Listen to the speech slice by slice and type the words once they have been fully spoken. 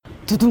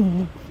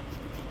두둥.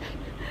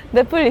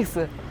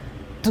 넷플릭스.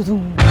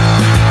 두둥.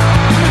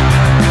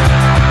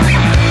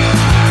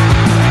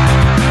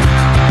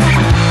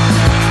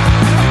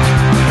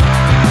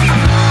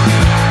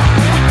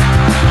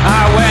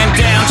 I went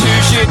down to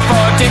shit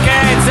for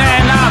tickets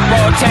and I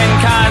bought 10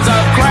 kinds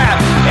of crap.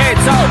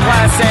 It's all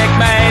plastic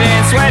made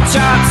in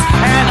sweatshops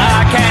and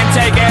I can't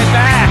take it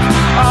back.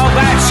 All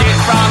that shit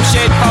from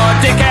shit for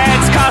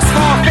tickets cost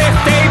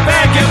 $4.50,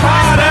 beg your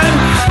pardon.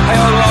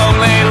 It'll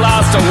only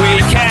last a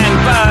weekend,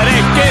 but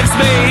it gives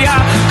me a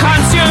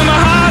consumer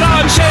heart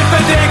on shit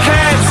for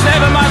dickheads.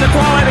 Never mind the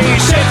quality,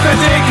 shit for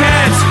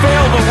dickheads.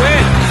 Feel the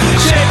wit,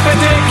 shit for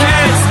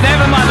dickheads.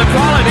 Never mind the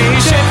quality,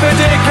 shit for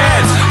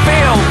dickheads.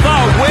 Feel the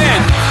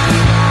win.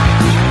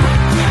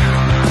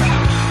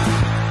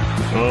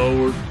 Oh,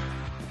 we're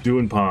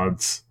doing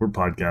pods. We're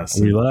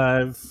podcasting. We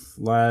live.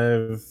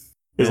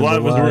 As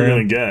live as we're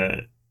gonna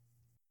get.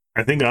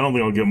 I don't think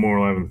I'll get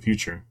more live in the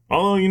future.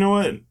 Although, you know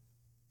what?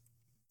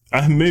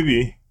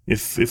 Maybe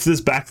if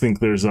this back thing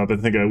clears up, I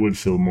think I would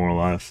feel more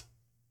alive.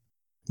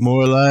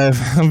 More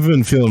alive. I've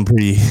been feeling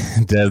pretty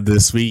dead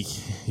this week.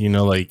 You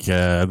know, like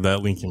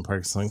that Linkin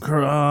Park song,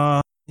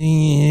 "Crawling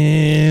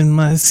in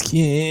My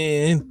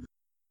Skin."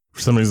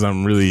 For some reason,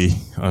 I'm really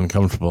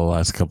uncomfortable the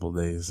last couple of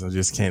days. I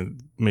just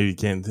can't take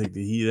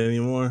the heat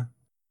anymore.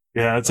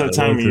 Yeah, it's that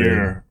time of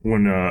year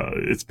when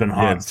it's been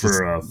hot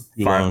for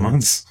 5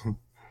 months.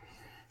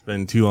 It's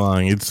been too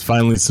long. It's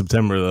finally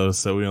September, though,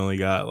 so we only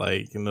got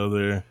like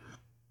another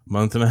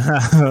month and a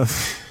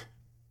half.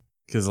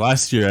 Because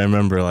last year, I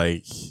remember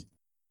like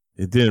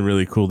it didn't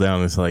really cool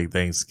down until like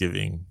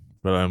Thanksgiving.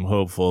 But I'm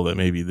hopeful that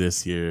maybe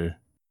this year,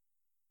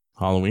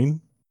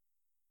 Halloween.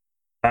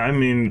 I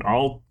mean,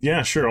 I'll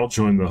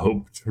join the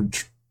Hope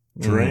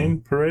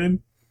Parade.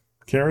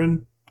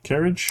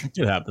 Carriage. It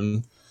could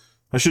happen.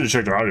 I should have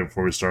checked our audio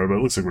before we started, but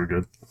it looks like we're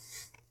good.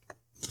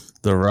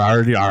 The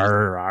radio.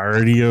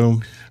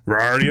 We're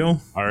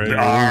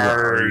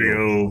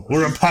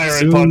a pirate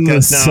Soon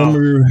podcast the now.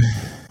 Summer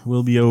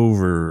will be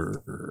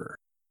over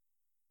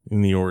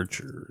in the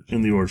orchard.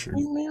 Pedal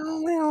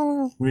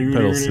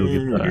steel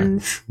guitar.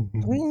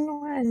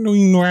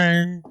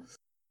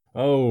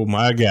 Oh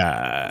my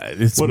God!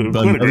 What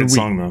a great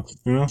song, though.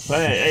 You know?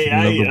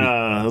 Hey,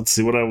 let's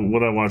see what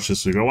I watched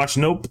this week. I watched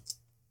Nope.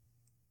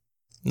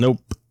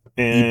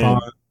 And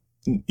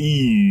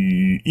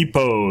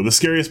Ipo. The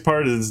scariest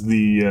part is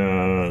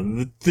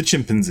the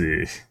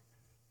chimpanzee.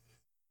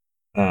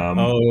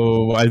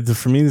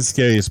 For me, the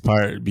scariest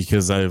part,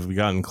 because I've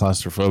gotten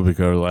claustrophobic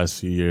over the last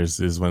few years,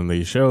 is when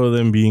they show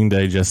them being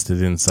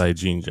digested inside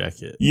Jean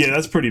Jacket. Yeah,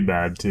 that's pretty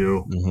bad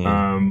too.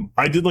 Mm-hmm.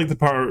 I did like the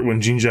part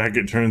when Jean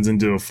Jacket turns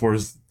into a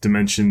fourth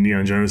dimension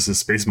Neon Genesis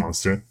space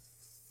monster.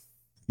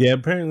 Yeah,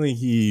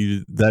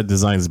 apparently that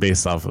design is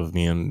based off of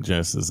Neon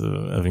Genesis of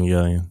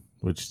Evangelion,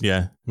 which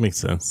makes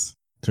sense.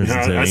 Turns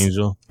into an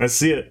angel. I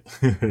see it.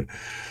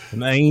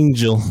 An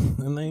angel.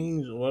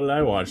 What did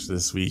I watch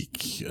this week?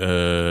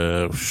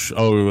 Kuchisaki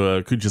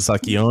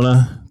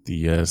Onna,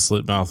 the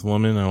Slipmouth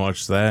Woman. I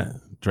watched that.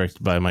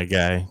 Directed by my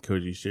guy,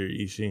 Koji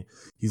Shiraishi.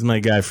 He's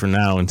my guy for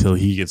now until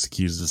he gets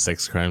accused of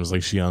sex crimes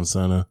like Shion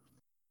Sono.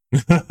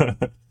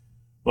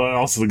 Well,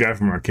 also the guy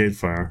from Arcade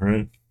Fire,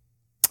 right?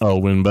 Oh,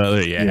 Win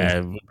Butler.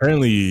 Yeah.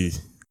 Apparently,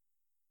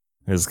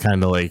 it's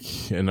kind of like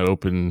an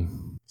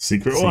open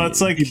secret. Well,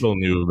 it's like people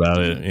knew about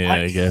it. Yeah,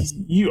 I guess.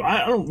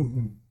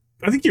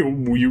 I think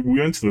we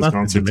went to this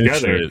concert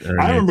together.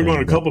 I remember going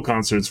to a couple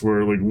concerts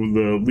where like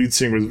the lead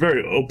singer was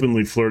very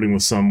openly flirting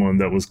with someone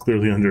that was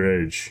clearly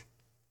underage.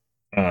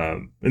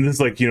 And it's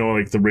like, you know,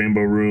 like the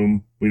Rainbow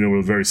Room,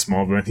 with very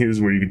small venues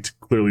where you could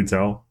clearly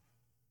tell.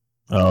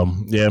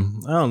 Yeah,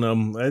 I don't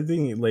know. I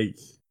think like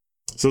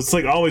so it's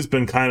like always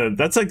been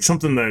that's like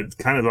something that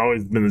kind of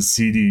always been a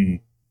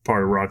seedy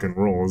part of rock and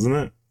roll, isn't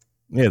it?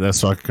 Yeah,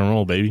 that's rock and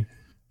roll, baby.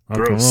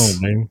 Rock and roll,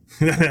 baby.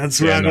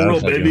 That's rock and roll,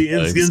 baby.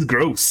 It's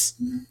gross.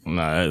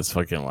 Nah, it's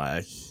fucking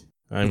whack.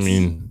 I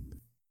mean,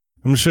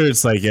 I'm sure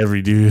it's like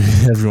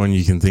everyone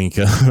you can think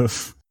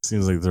of.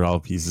 Seems like they're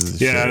all pieces of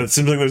shit. Yeah, it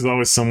seems like there's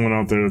always someone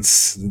out there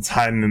that's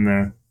hiding in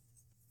there.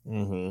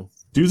 Mm-hmm.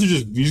 Dudes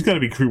you just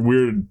gotta be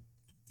weird.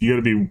 You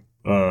gotta be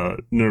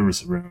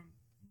nervous around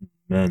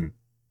men.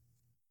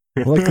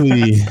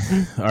 Luckily,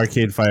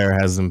 Arcade Fire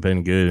hasn't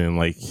been good in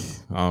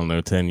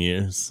 10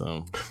 years.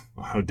 So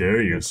how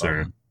dare you,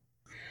 sir?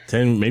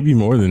 10, maybe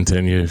more than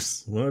 10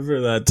 years. Whenever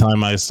that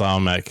time I saw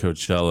him at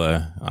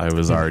Coachella, I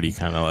was already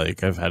kind of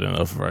like, I've had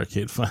enough of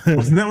Arcade Fire.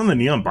 Wasn't that when the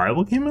Neon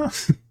Bible came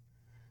out?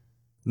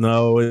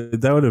 No,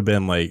 that would have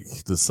been like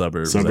the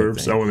Suburbs.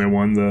 Oh, when they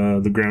won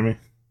the Grammy?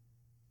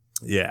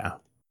 Yeah.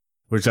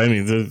 Which, I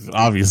mean,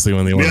 obviously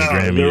when they won the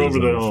Grammy, they're over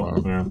the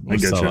hill. Yeah, I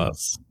get you.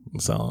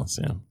 Sellouts,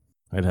 yeah.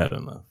 I'd had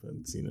enough.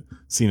 I'd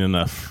seen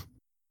enough.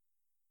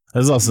 I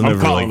was also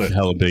never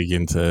hella big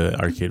into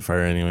Arcade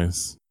Fire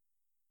anyways.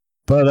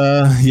 But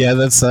yeah,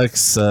 that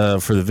sucks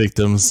for the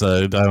victims.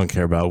 I don't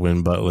care about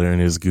Win Butler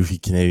and his goofy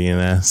Canadian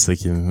ass. They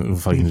can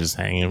fucking just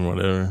hang him,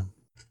 whatever.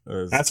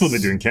 That's what they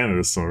do in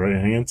Canada still, right?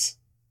 Hang-ins?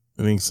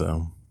 I think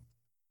so.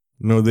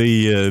 No,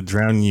 they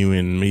drown you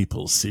in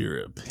maple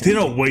syrup. They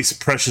don't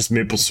waste precious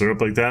maple syrup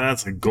like that.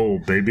 That's like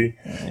gold, baby.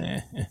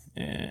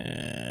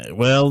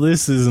 Well,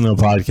 this isn't a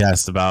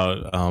podcast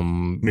about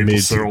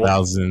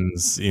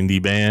mid-2000s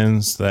indie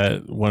bands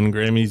that won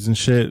Grammys and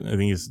shit. I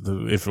think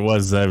if it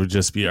was, that would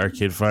just be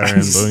Arcade Fire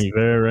and Bon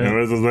Iver, right?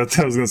 Yeah, that's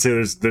what I was going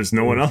to say. There's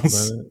no one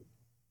else. I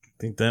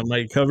think that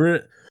might cover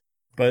it.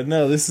 But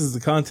no, this is the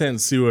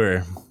content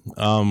sewer.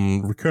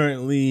 We're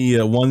currently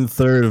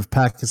 1/3 of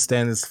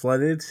Pakistan is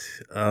flooded.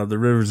 The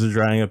rivers are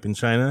drying up in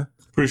China.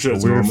 Pretty sure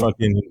it's we're normal.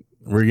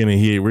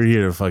 we're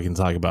here to fucking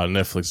talk about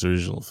Netflix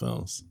original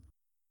films.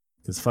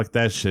 Cause fuck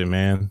that shit,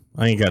 man.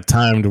 I ain't got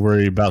time to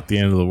worry about the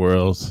end of the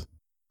world.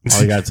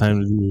 All I got time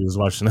to do is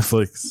watch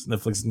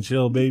Netflix and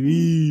chill,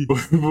 baby.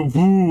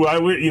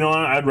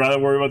 I'd rather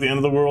worry about the end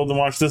of the world than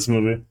watch this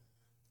movie.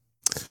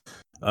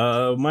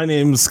 My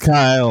name's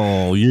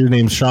Kyle. Your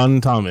name's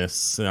Sean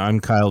Thomas. I'm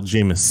Kyle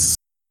Jameis.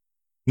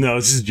 No,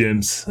 it's just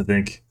James, I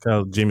think.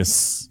 Kyle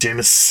Jameis.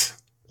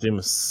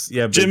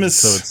 Yeah, Jameis.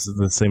 So it's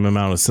the same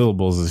amount of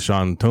syllables as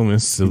Sean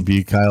Thomas. It'll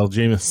be Kyle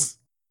Jameis.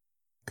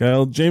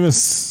 Kyle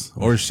Jameis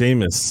or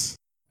Seamus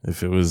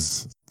if it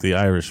was the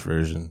Irish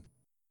version.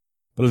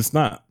 But it's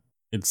not.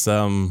 It's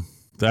the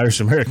Irish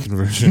American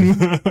version.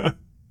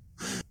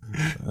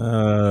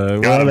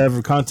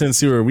 Whatever, content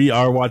sewer. We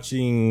are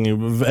watching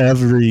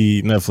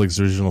every Netflix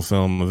original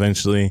film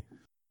eventually.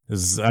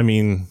 How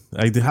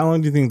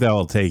long do you think that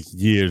will take?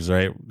 Years,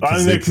 right?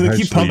 They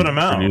keep pumping them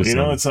out.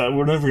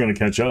 We're never going to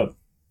catch up.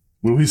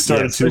 We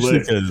started too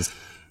late.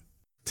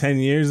 10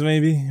 years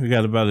maybe. We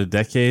got about a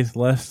decade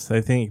left,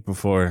 I think,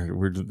 before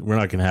we're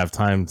not going to have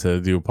time to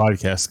do a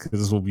podcast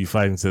because we'll be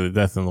fighting to the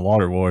death in the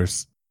water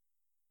wars.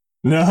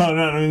 No,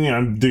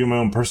 I'm digging my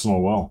own personal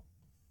well.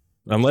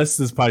 Unless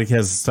this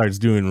podcast starts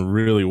doing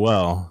really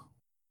well,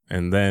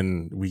 and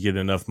then we get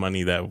enough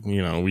money that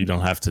we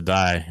don't have to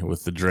die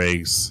with the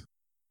dregs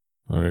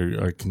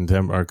or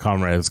our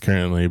comrades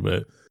currently.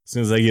 But as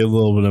soon as I get a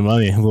little bit of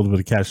money, a little bit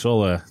of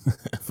cashola,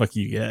 fuck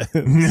you guys.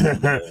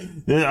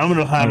 Yeah, I'm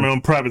gonna hire my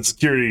own private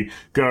security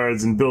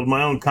guards and build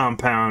my own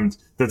compound.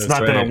 That's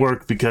not gonna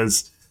work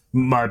because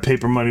my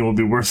paper money will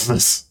be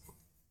worthless.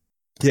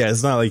 Yeah,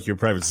 it's not like your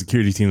private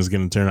security team is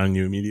gonna turn on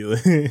you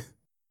immediately.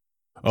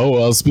 Oh,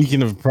 well,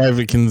 speaking of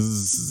private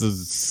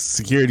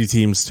security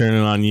teams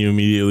turning on you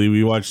immediately,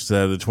 we watched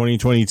the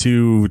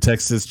 2022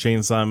 Texas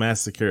Chainsaw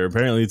Massacre.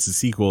 Apparently, it's a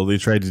sequel. They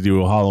tried to do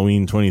a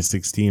Halloween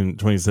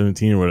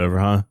 2017 or whatever,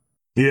 huh?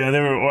 Yeah,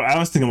 I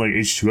was thinking like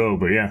H2O,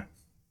 but yeah.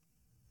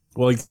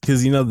 Well,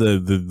 because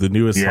the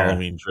newest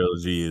Halloween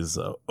trilogy is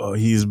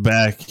he's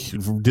back.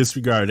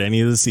 Disregard any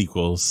of the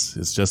sequels.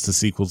 It's just a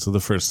sequel to the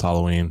first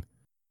Halloween,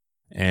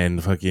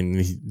 and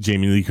fucking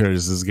Jamie Lee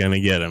Curtis is gonna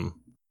get him.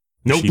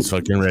 Nope. She's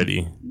fucking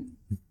ready.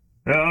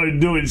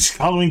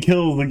 Halloween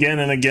kills again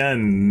and again,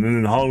 and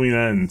then Halloween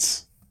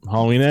ends.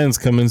 Halloween ends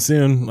coming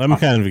soon. I'm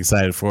kind of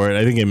excited for it.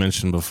 I think I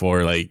mentioned before,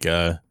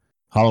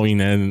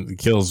 Halloween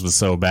kills was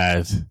so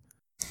bad.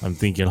 I'm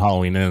thinking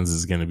Halloween ends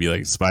is going to be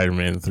like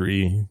Spider-Man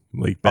 3,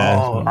 like bad.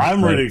 Oh,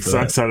 I'm really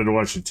excited to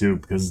watch it too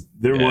because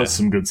there was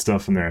some good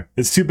stuff in there.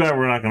 It's too bad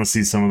we're not going to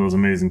see some of those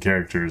amazing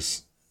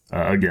characters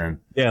again.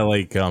 Yeah,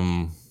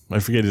 I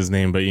forget his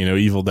name, but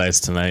Evil Dies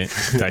Tonight,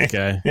 that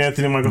guy.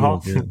 Anthony Michael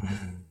Hall.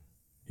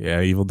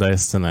 Yeah, Evil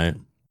Dies Tonight.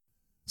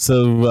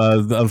 So,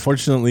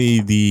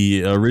 unfortunately,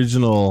 the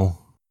original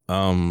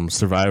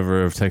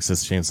survivor of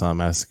Texas Chainsaw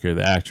Massacre,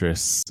 the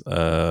actress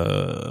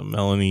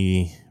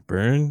Melanie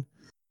Byrne,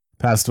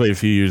 passed away a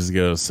few years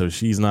ago. So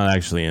she's not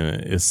actually in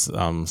it. It's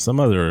some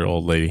other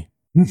old lady.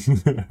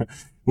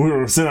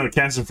 We're sending out a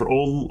casting for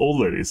old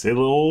ladies,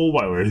 little old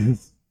white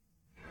ladies.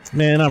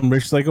 Man, I'm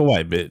rich like a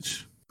white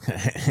bitch.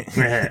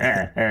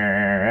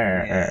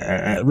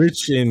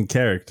 Rich in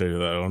character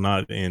though,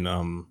 not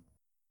in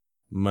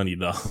money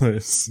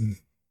dollars.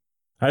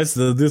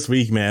 This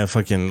week, man,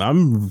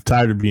 I'm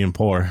tired of being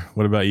poor.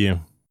 What about you?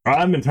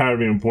 I've been tired of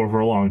being poor for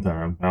a long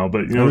time, Al,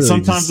 but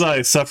sometimes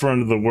I suffer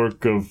under the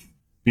work of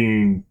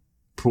being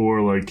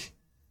poor,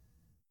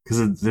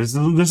 because there's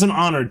an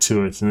honor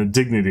to it and a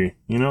dignity,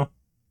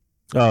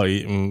 Oh,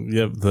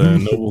 yep, the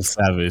noble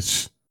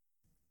savage.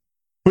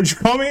 What'd you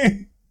call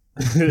me?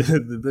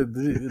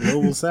 the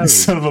noble savage.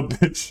 Son of a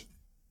bitch.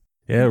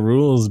 Yeah,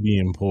 rules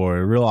being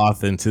poor, real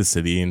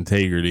authenticity,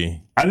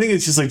 integrity. I think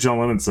it's just like John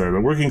Lennon said, a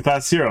working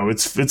class hero.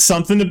 It's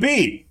something to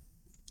be.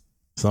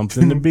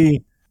 Something to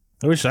be.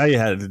 I wish I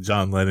had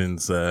John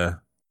Lennon's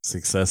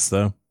success,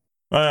 though.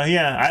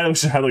 Yeah, I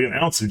wish I had an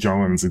ounce of John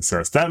Lennon's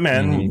success. That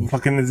man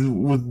fucking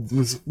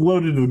was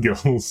loaded with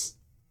gills.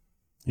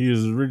 He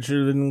was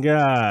richer than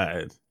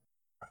God.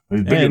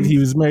 And he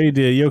was married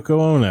to Yoko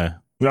Ono.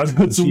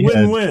 It's a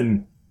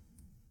win-win.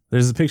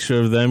 There's a picture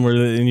of them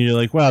and you're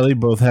like, wow, they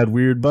both had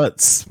weird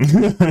butts. Well,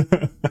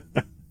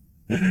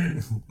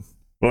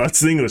 that's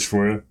the English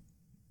for you.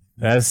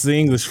 That's the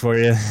English for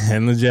you,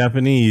 and the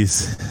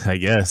Japanese, I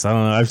guess. I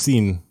don't know.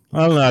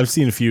 I've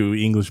seen a few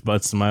English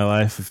butts in my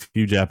life, a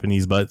few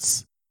Japanese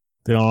butts.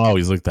 They don't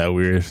always look that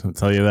weird, I'll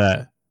tell you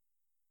that.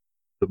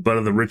 The butt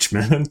of the rich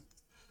man.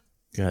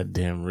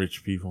 Goddamn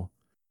rich people.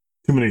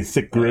 Too many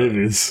thick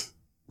gravies.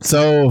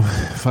 So,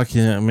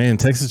 fucking man,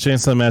 Texas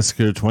Chainsaw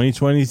Massacre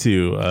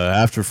 2022.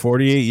 After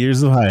 48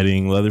 years of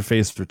hiding,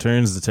 Leatherface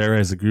returns to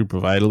terrorize a group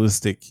of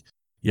idealistic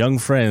young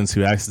friends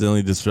who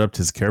accidentally disrupt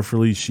his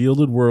carefully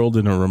shielded world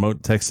in a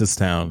remote Texas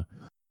town.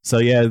 So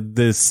yeah,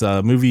 this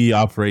movie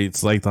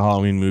operates like the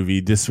Halloween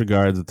movie,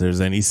 disregard that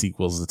there's any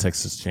sequels to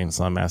Texas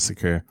Chainsaw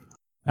Massacre.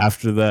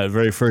 After that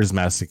very first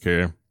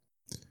massacre,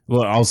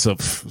 well, also, a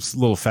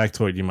little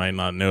factoid you might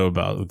not know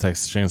about the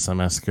Texas Chainsaw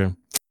Massacre.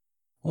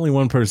 Only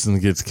one person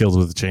gets killed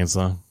with a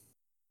chainsaw.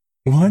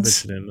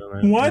 What?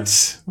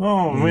 What? Yeah.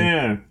 Oh,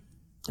 man.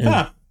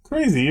 Yeah,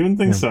 crazy. You wouldn't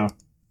think so.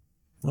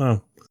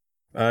 Wow.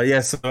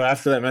 So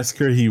after that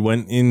massacre, he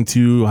went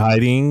into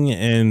hiding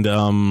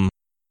and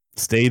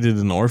stayed at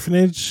an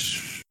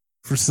orphanage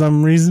for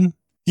some reason.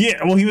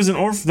 Yeah, well, he was an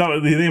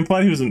orphan. They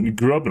implied he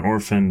grew up an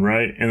orphan,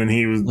 right? And then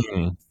he was,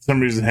 for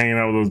some reason, hanging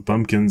out with those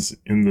bumpkins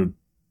in the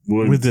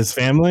woods. With his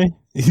family?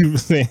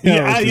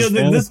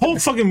 This whole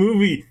fucking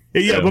movie.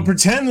 Yeah, but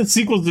pretend the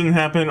sequels didn't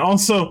happen.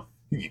 Also,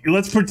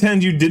 let's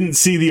pretend you didn't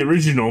see the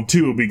original,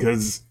 too,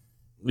 because...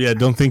 Yeah,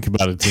 don't think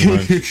about it too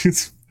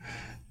much.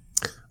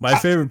 My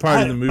favorite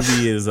part of the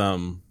movie is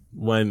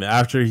when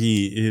after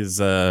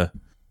his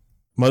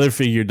mother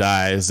figure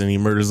dies and he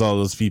murders all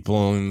those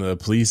people in the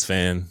police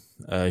van,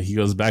 he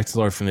goes back to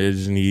the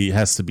orphanage and he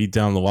has to beat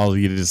down the wall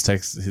to get his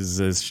Texas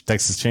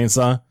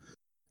chainsaw.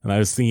 And I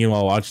was thinking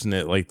while watching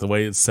it, like the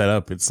way it's set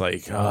up, it's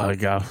like, oh, I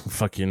got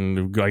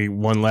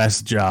one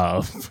last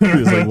job. It's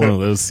like one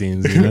of those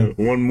scenes, you know?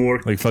 One more.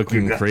 Like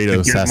fucking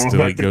Kratos has to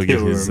like go get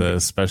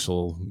his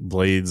special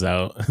blades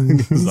out.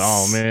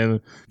 Oh man,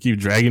 keep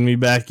dragging me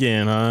back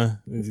in, huh?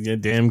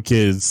 Damn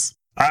kids.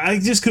 I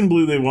just couldn't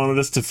believe they wanted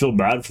us to feel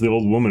bad for the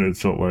old woman. It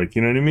felt like,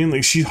 you know what I mean?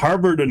 Like she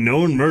harbored a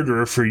known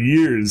murderer for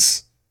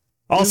years.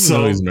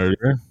 Also,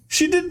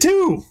 she did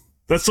too.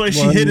 That's why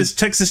she hit his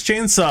Texas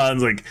chainsaw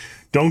and was like,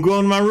 don't go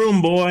in my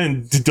room, boy,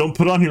 and don't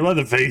put on your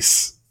leather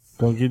face.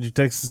 Don't get your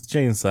Texas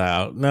chainsaw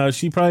out. No,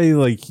 she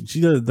probably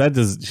she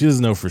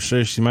doesn't know for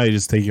sure. She might have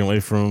just taken it away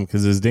from him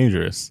because it's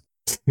dangerous.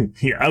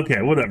 Yeah,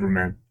 okay, whatever,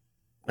 man.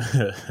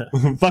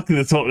 Fuck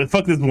this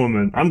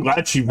woman. I'm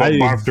glad she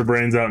barfed her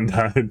brains out and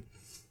died.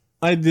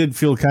 I did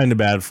feel kind of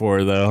bad for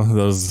her though.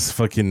 Those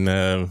fucking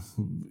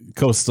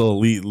coastal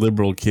elite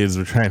liberal kids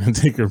were trying to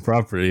take her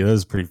property. That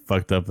was pretty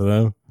fucked up of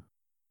them.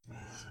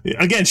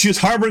 Again, she was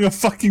harboring a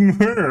fucking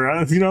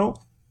murderer, you know?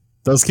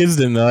 Those kids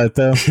didn't know that,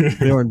 though.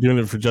 They weren't doing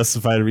it for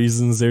justified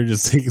reasons. They were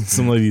just taking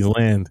somebody's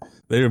land.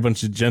 They were a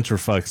bunch of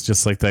gentrifucks,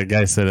 just like that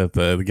guy said at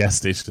the gas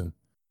station.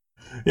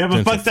 Yeah,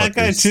 but fuck that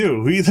guy,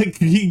 too.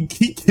 He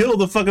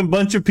killed a fucking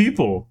bunch of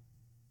people.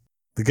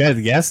 The guy at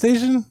the gas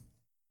station?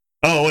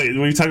 Oh, wait,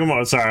 what are you talking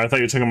about? Sorry, I thought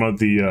you were talking about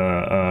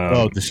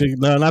the... the shit...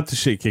 No, not the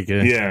shit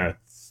kicker. Yeah.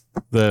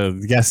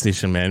 The gas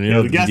station man.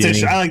 The gas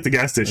station. I like the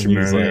gas station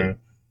man, yeah.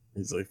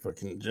 He's like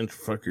fucking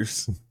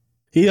gentrifuckers.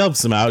 He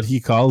helps him out.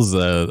 He calls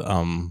the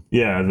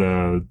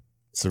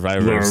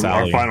survivor of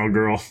Sally, our final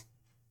girl,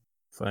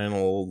 final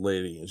old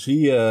lady.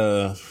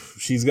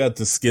 She's got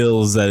the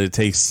skills that it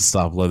takes to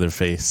stop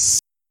Leatherface.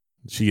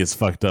 She gets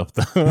fucked up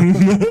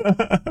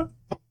though.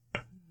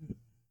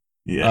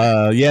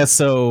 Yeah.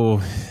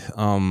 So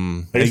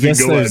I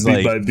guess there's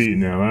beat by beat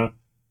now, huh?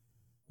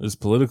 There's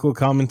political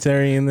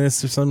commentary in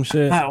this or some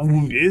shit.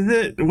 Is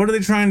it? What are they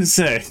trying to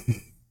say?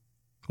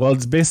 Well,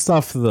 it's based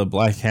off of the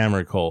Black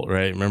Hammer cult,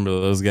 right? Remember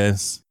those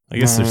guys? I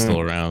guess they're still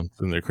around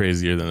and they're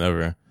crazier than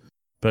ever.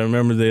 But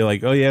remember they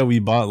like, oh yeah, we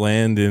bought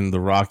land in the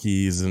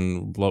Rockies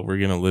and we're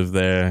going to live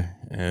there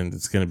and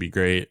it's going to be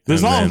great.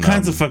 There's all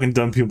kinds of fucking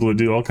dumb people who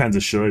do all kinds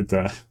of shit like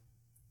that.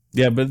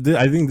 Yeah, but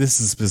I think this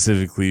is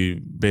specifically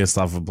based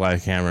off of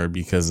Black Hammer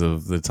because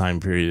of the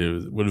time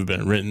period it would have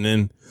been written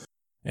in.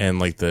 And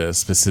like the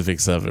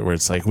specifics of it, where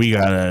it's like we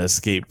gotta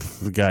escape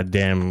the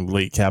goddamn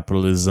late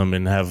capitalism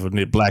and have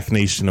a black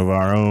nation of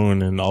our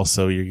own, and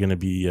also you're gonna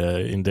be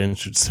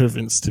indentured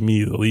servants to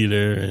me, the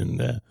leader,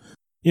 and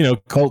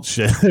cult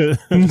shit.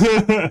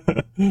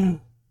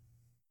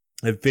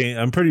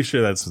 I'm pretty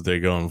sure that's what they're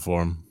going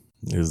for.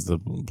 Is the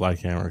Black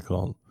Hammer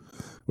cult,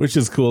 which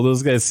is cool.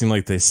 Those guys seem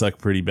like they suck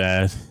pretty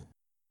bad.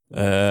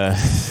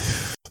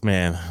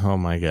 Man, oh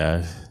my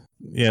god.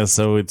 Yeah,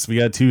 so we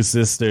got two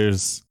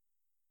sisters.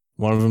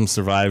 One of them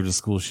survived a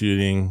school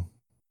shooting,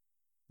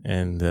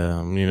 and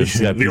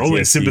she's got the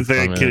only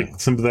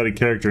sympathetic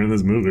character in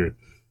this movie.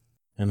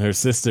 And her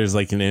sister's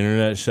like an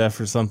internet chef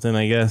or something,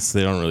 I guess.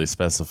 They don't really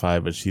specify,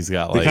 but she's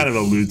got they kind of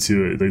allude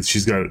to it. Like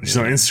she's on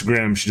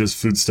Instagram. She does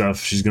food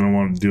stuff. She's gonna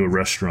want to do a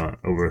restaurant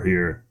over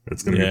here.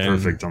 That's gonna be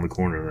perfect on the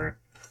corner there.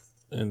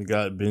 And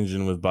got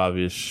Binging with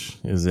Bobbish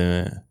is in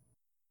it.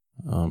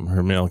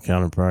 Her male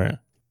counterpart.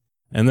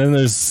 And then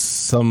there's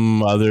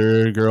some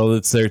other girl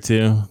that's there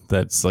too.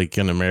 That's like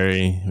gonna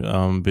marry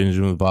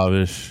Binging with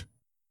Bobbish.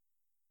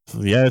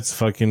 So yeah,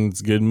 it's a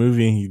good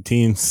movie. You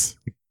teens,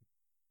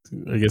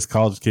 I guess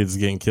college kids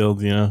getting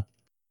killed.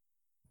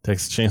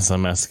 Texas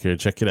Chainsaw Massacre.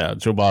 Check it out.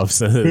 Joe Bob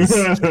says.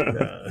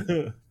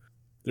 The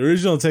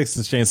original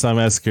Texas Chainsaw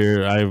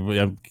Massacre,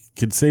 I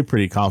could say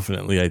pretty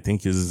confidently, I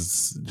think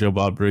is Joe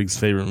Bob Briggs'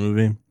 favorite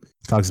movie.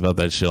 Talks about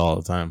that shit all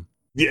the time.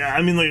 Yeah,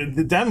 I mean,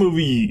 like, that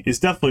movie is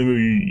definitely a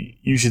movie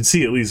you should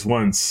see at least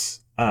once.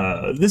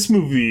 This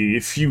movie,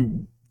 if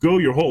you go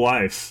your whole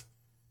life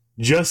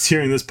just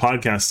hearing this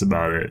podcast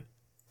about it,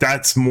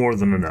 that's more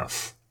than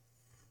enough.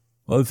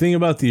 Well, the thing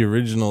about the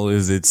original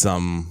is it's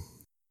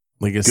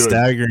like a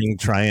staggering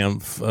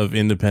triumph of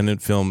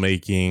independent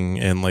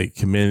filmmaking and like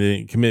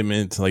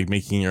commitment to like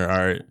making your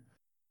art,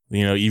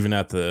 you know, even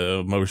at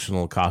the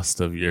emotional cost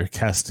of your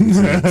casting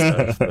and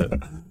stuff.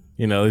 But,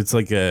 you know, it's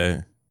like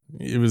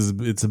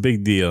it's a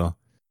big deal.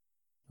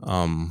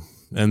 And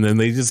then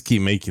they just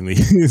keep making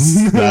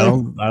these. I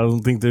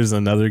don't think there's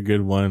another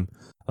good one.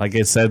 Like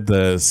I said,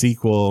 the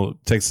sequel,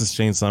 Texas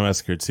Chainsaw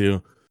Massacre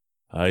 2,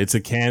 it's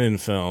a canon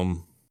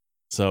film,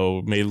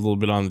 so made a little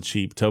bit on the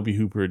cheap. Tobe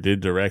Hooper did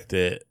direct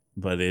it,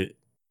 but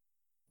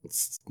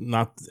it's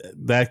not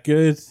that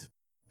good,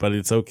 but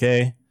it's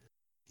okay.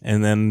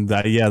 And then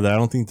I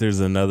don't think there's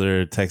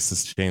another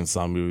Texas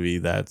Chainsaw movie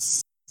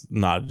that's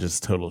not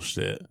just total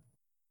shit.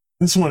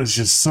 This one is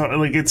just so,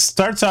 like, it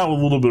starts out with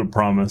a little bit of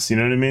promise, you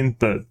know what I mean?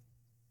 But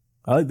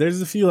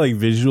there's a few like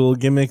visual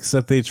gimmicks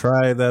that they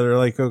try that are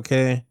like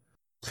okay.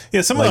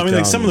 Yeah, some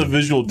of some of the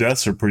visual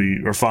deaths are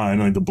fine.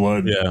 Like the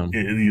blood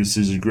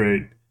usage is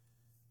great.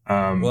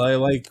 Well, I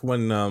like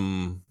when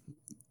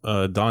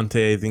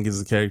Dante, I think is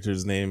the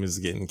character's name, is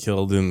getting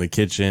killed in the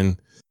kitchen,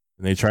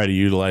 and they try to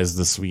utilize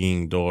the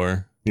swinging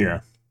door.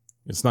 Yeah,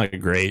 it's not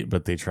great,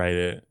 but they tried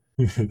it.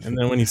 And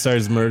then when he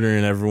starts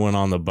murdering everyone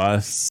on the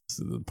bus,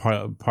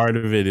 part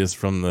of it is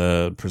from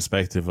the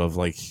perspective of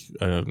like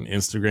an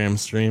Instagram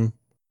stream,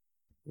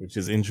 which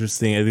is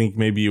interesting. I think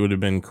maybe it would have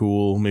been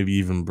cool, maybe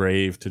even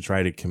brave, to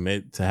try to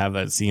commit to have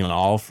that scene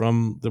all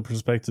from the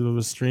perspective of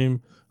a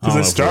stream. Because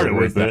they started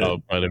with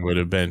it. But it would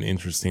have been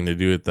interesting to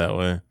do it that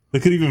way. They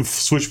could even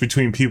switch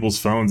between people's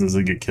phones as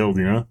they get killed,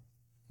 you know?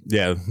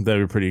 Yeah,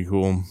 that'd be pretty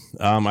cool.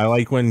 I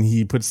like when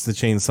he puts the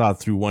chainsaw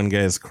through one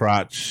guy's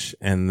crotch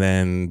and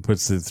then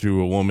puts it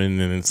through a woman,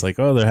 and it's like,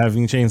 oh, they're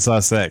having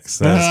chainsaw sex.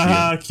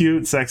 That's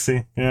cute,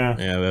 sexy. Yeah.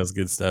 Yeah, that's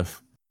good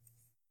stuff.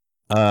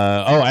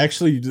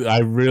 Actually, I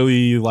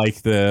really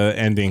like the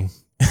ending.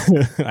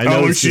 I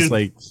know it's just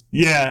like...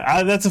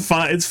 Yeah,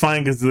 it's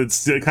fine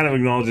because it kind of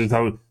acknowledges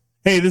how,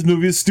 hey, this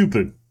movie is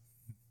stupid.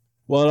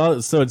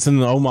 Well, so it's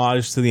an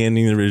homage to the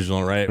ending of the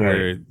original, right?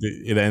 Where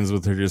it ends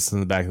with her just in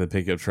the back of the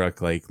pickup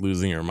truck, like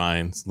losing her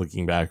mind,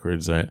 looking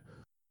backwards, right?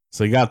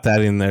 So you got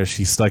that in there.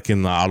 She's stuck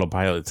in the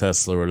autopilot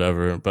Tesla or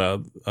whatever.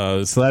 But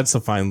so that's a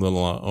fine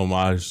little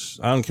homage.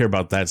 I don't care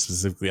about that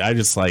specifically. I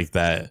just like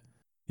that.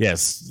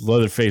 Yes,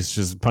 Leatherface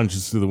just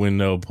punches through the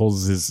window,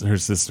 pulls her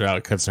sister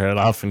out, cuts her head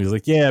off, and he's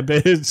like, "Yeah,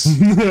 bitch,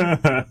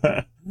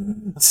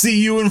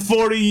 see you in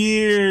 40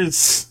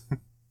 years."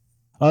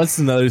 Oh, that's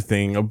another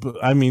thing.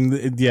 I mean,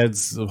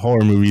 it's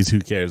horror movies. Who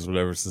cares?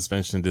 Whatever.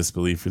 Suspension of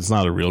disbelief. It's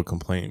not a real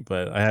complaint.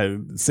 But I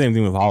had the same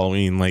thing with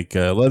Halloween. Like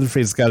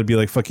Leatherface got to be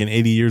like fucking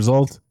 80 years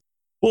old.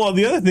 Well,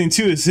 the other thing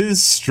too is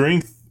his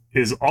strength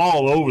is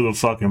all over the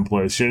fucking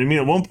place. You know what I mean?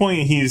 At one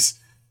point, he's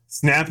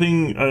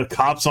snapping a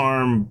cop's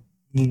arm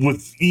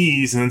with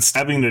ease and then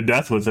stabbing to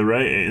death with it,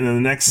 right? And then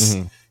the next,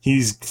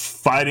 he's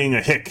fighting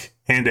a hick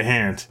hand to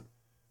hand.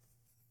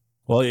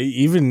 Well,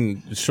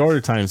 even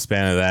shorter time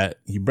span of that,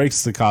 he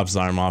breaks the cop's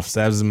arm off,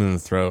 stabs him in the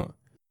throat.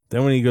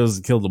 Then when he goes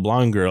to kill the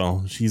blonde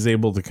girl, she's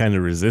able to kind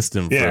of resist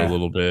him for a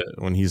little bit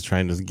when he's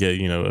trying to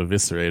get,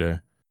 eviscerate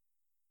her.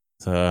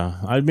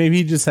 So maybe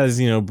he just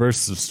has,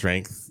 bursts of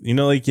strength.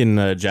 Like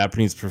in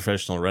Japanese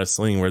professional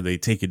wrestling where they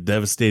take a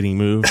devastating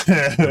move,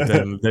 but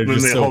then they're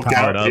just so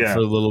powered up for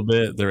a little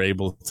bit, they're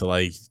able to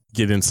like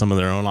get in some of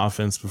their own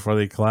offense before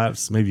they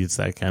collapse. Maybe it's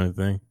that kind of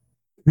thing.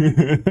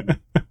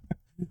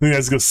 He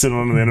has to go sit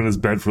on the end of his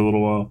bed for a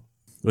little while.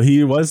 Well,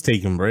 he was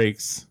taking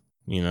breaks,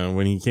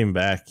 when he came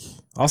back.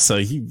 Also,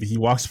 he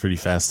walks pretty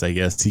fast, I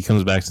guess. He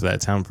comes back to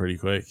that town pretty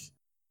quick.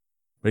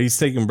 But he's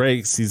taking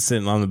breaks. He's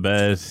sitting on the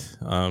bed,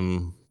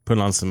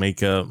 putting on some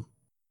makeup,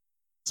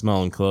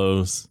 smelling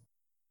clothes.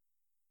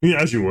 Yeah,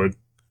 as you would.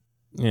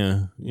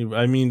 Yeah.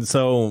 I mean,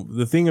 so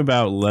the thing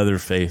about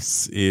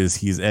Leatherface is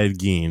he's Ed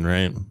Gein,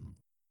 right?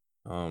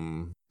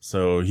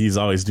 So he's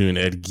always doing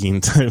Ed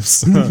Gein type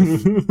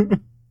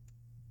stuff.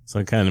 So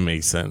it kind of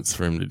makes sense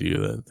for him to do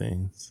that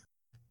things.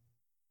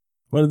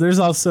 Well, there's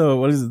also,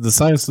 what is it? The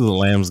Silence of the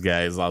Lambs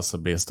guy is also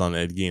based on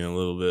Ed Gein a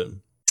little bit.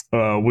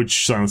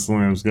 Which Silence of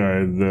the Lambs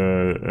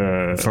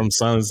guy? From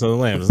Silence of the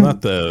Lambs,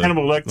 not the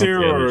Hannibal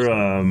Lecter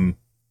or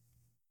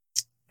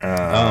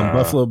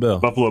Buffalo Bill.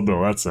 Buffalo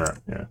Bill, that's that.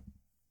 Yeah.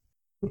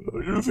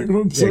 You think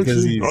I'm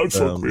sexy? I'd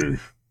fuck me.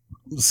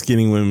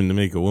 Skinning women to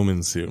make a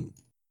woman's suit.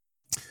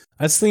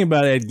 That's the thing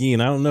about Ed Gein.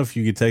 I don't know if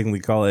you could technically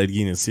call Ed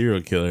Gein a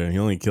serial killer. He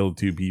only killed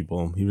 2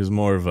 people. He was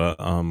more of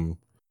a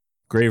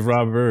grave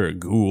robber or a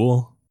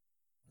ghoul,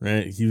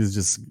 right? He was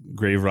just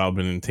grave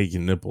robbing and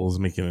taking nipples,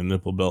 making a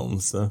nipple belt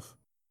and stuff.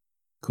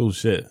 Cool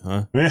shit,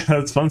 huh? Yeah,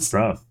 that's fun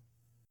stuff.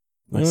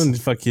 They should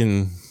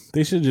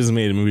have just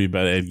made a movie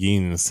about Ed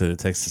Gein instead of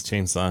Texas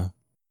Chainsaw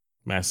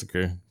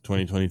Massacre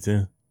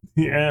 2022.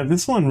 Yeah,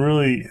 this one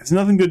really has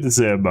nothing good to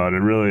say about it,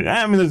 really.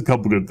 I mean, there's a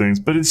couple good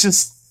things, but it's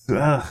just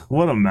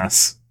what a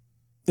mess.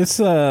 It's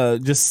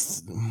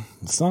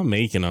it's not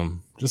making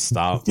them. Just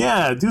stop.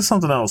 Yeah, do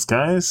something else,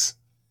 guys.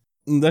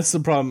 That's the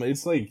problem.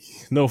 It's like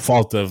no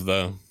fault of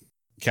the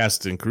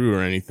cast and crew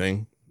or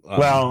anything.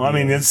 Well, I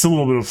mean, it's a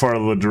little bit of fault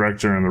of the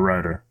director and the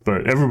writer,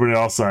 but everybody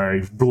else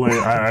I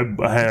blame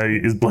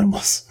is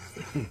blameless.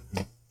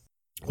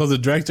 Well, the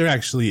director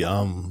actually,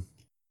 the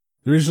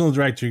original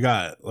director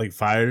got like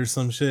fired or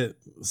some shit,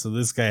 so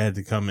this guy had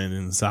to come in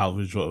and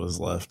salvage what was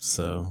left.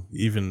 So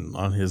even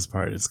on his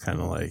part, it's kind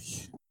of like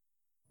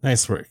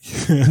nice work.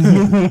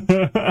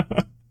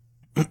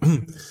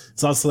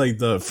 It's also like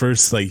the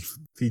first like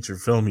feature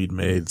film he'd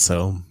made,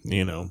 so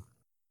you know,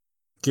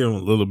 give him a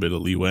little bit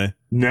of leeway.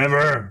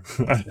 Never.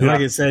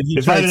 Like I said,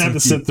 if I didn't have to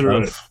sit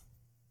through it.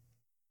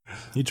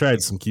 He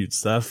tried some cute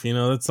stuff, you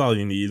know. That's all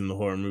you need in the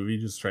horror movie.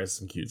 Just try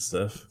some cute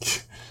stuff.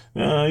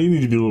 You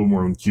need to be a little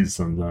more cute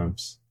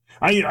sometimes.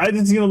 I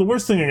just, the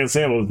worst thing I can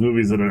say about this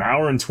movie is that an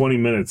hour and 20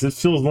 minutes, it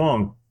feels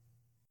long.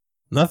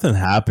 Nothing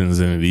happens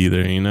in it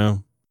either, you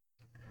know.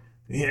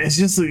 Yeah, it's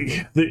just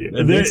like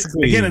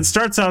again, it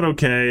starts out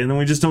okay, and then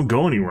we just don't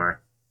go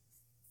anywhere.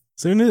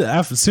 Soon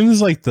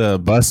as like the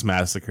bus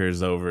massacre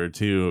is over,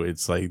 too,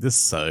 it's like this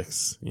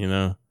sucks, you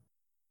know.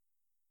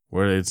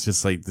 Where it's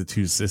just like the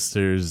two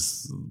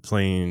sisters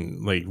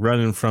playing, like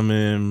running from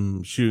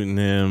him, shooting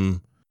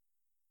him.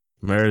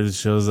 Meredith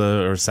shows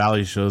up, or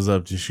Sally shows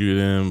up to shoot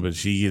him, but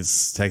she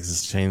gets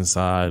Texas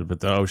chainsawed.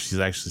 But she's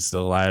actually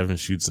still alive and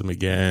shoots him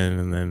again,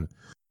 and then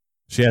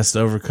she has to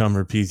overcome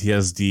her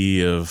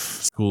PTSD of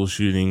school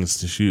shootings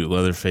to shoot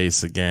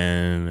Leatherface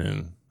again.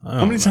 And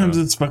how many times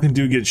did this fucking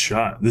dude get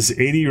shot? This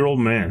 80-year-old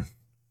man.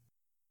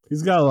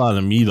 He's got a lot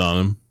of meat on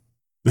him.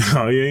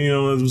 Oh yeah,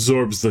 it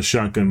absorbs the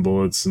shotgun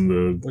bullets and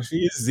the. Well,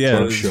 she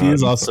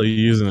is also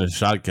using a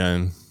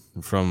shotgun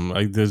from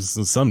like there's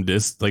some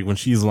like when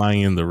she's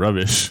lying in the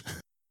rubbish.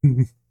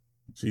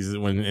 she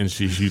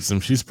shoots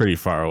him. She's pretty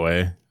far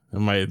away. It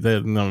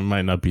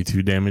might not be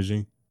too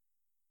damaging.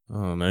 I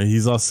don't know.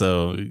 He's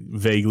also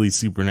vaguely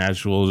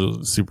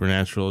supernatural,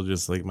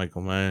 just like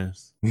Michael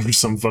Myers. For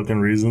some fucking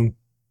reason,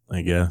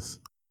 I guess.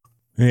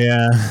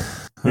 Yeah.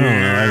 I don't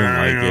know. I didn't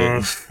like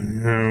it.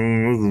 Yeah,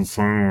 it was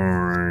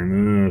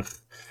fun.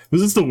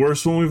 Was this the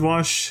worst one we've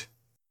watched?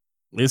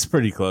 It's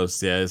pretty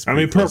close. Yeah.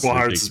 Purple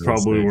Hearts is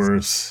probably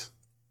worse.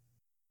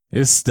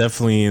 It's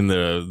definitely in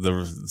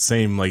the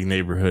same like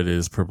neighborhood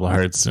as Purple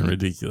Hearts and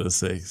Ridiculous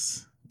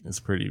 6. It's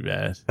pretty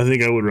bad. I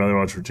think I would rather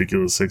watch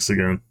Ridiculous 6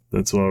 again.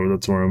 That's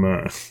where I'm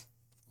at.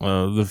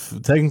 Well,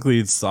 technically,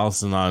 it's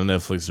also not a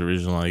Netflix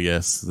original, I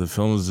guess. The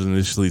film was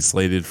initially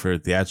slated for a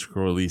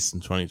theatrical release in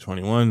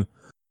 2021,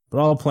 but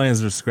all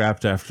plans were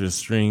scrapped after a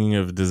string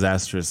of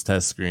disastrous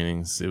test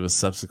screenings. It was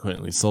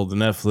subsequently sold to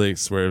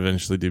Netflix, where it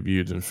eventually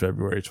debuted in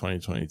February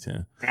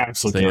 2022.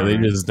 Absolutely. So yeah, they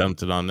just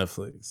dumped it on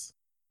Netflix.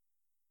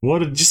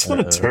 What a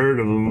turd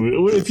of a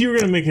movie.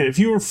 If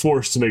you were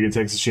forced to make a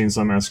Texas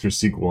Chainsaw Massacre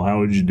sequel, how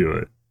would you do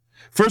it?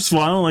 First of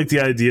all, I don't like the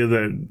idea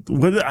that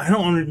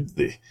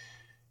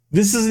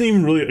this isn't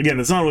even really, again,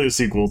 it's not really a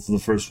sequel to the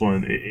first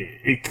one.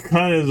 It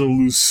kind of is a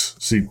loose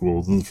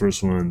sequel to the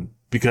first one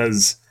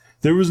because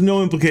there was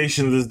no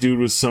implication that this dude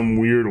was some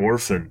weird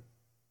orphan.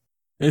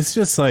 It's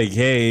just like,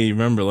 hey,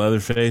 remember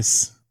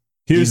Leatherface?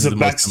 Here's the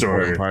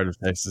backstory. Part of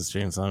Texas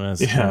Chainsaw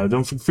Massacre. Yeah,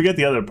 don't forget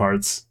the other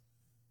parts.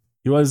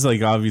 He was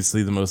like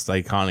obviously the most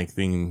iconic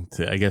thing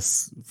to, I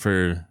guess,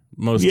 for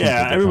most people.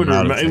 Yeah, everybody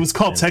remember. It was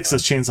called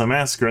Texas Chainsaw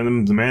Massacre, and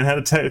then the man had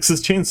a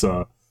Texas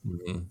chainsaw.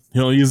 Mm-hmm.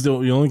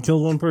 He only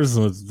killed one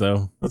person with it,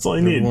 though. That's all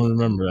you need. Everyone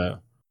remember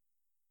that.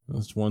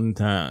 Just one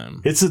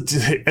time. It's a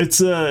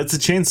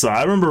chainsaw.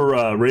 I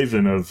remember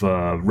Raven of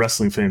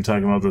wrestling fame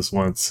talking about this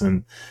once,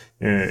 and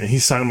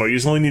he's talking about you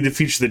just only need to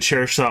feature the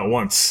chair shot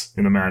once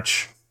in a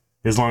match,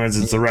 as long as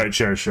it's the right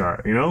chair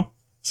shot. You know,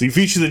 so you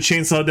feature the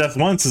chainsaw death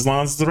once, as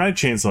long as it's the right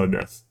chainsaw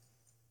death.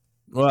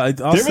 Well,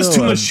 there was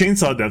too much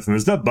chainsaw death in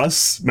this. That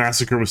bus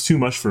massacre was too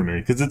much for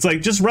me because it's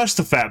like just rush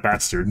the fat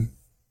bastard.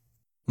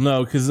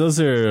 No, because those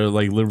are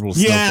like liberal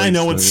stuff. Yeah, I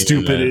know it's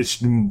stupid-ish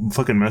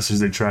fucking message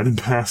they try to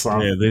pass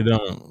on. Yeah, they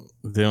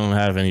don't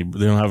have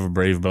a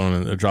brave bone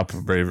and a drop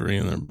of bravery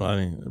in their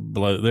body.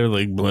 They're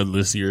like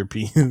bloodless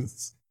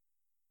Europeans.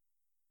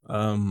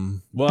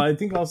 Well, I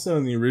think also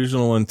in the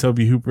original one, Tobe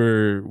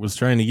Hooper was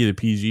trying to get a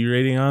PG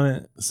rating on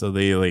it, so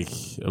they like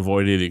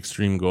avoided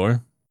extreme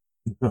gore.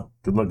 Oh,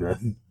 good luck,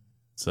 guys.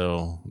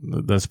 So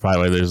that's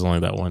probably why there's only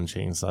that one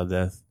chainsaw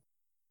death.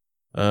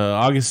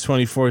 August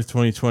 24th,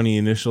 2020,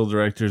 initial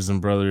directors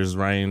and brothers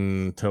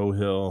Ryan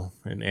Tohill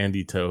and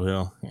Andy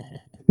Tohill.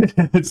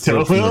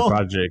 Tohill?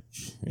 Project.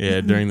 Yeah,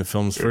 during the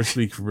film's first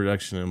week of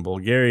production in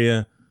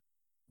Bulgaria.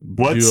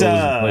 Where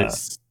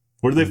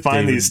do they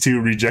find these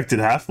two rejected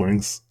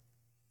halflings?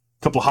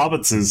 A couple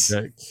hobbitses.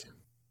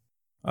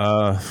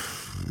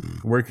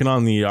 Working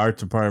on the art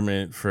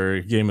department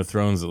for Game of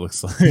Thrones, it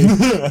looks like.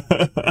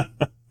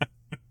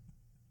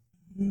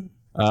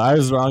 I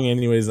was wrong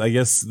anyways. I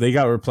guess they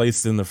got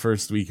replaced in the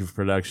first week of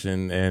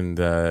production, and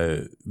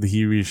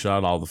he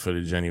reshot all the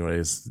footage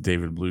anyways.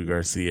 David Blue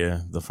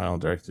Garcia, the final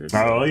director. So,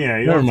 oh, yeah.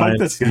 You don't like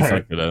this guy. He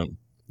fucked it up.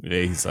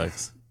 Yeah, he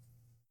sucks.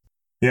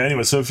 Yeah.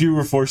 Anyway, so if you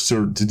were forced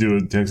to do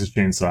a Texas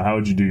Chainsaw, how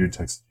would you do your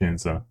Texas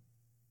Chainsaw?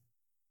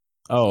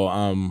 Oh,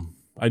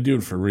 I do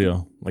it for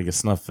real, like a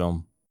snuff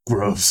film.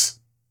 Gross.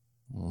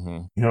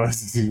 Mm-hmm. You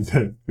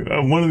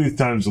know, one of these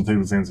times you'll take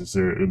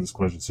this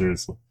question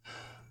seriously.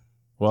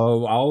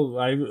 Well,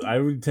 I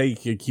would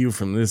take a cue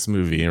from this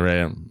movie,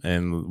 right?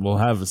 And we'll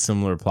have a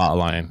similar plot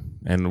line.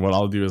 And what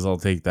I'll do is I'll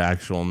take the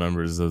actual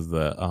members of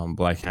the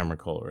Black Hammer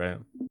cult, right?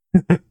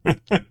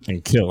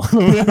 And kill.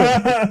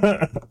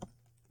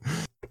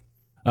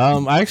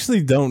 I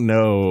actually don't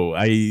know.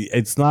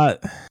 It's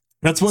not.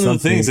 That's one of the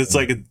things. It's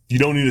like you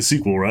don't need a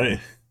sequel,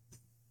 right?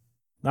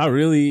 Not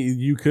really.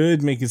 You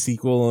could make a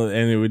sequel,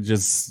 and it would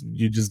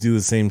you just do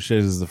the same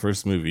shit as the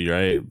first movie,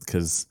 right?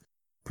 Because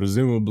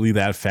presumably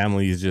that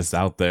family is just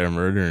out there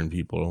murdering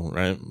people,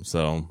 right?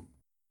 So,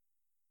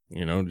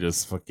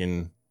 just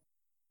fucking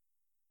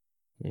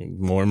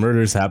more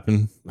murders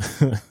happen.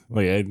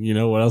 Like,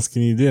 what else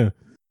can you do?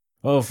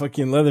 Oh,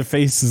 fucking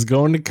Leatherface is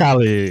going to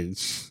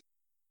college.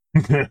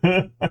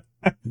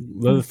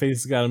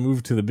 Leatherface got to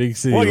move to the big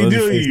city. What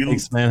Leatherface you do?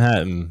 takes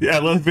Manhattan. Yeah,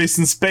 Leatherface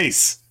in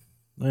space.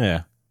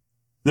 Yeah.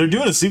 They're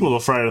doing a sequel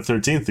to Friday the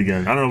 13th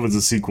again. I don't know if it's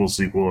a sequel,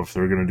 or if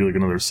they're going to do like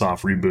another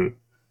soft reboot.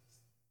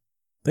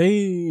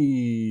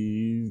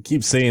 They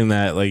keep saying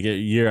that like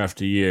year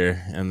after year,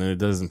 and then it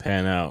doesn't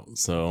pan out.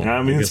 So yeah,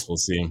 I guess we'll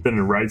see. It's been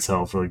in rights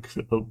hell for like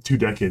 2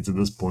 decades at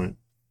this point.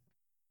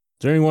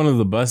 During one of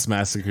the bus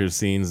massacre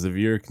scenes, the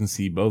viewer can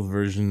see both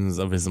versions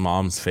of his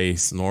mom's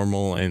face,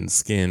 normal and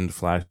skinned,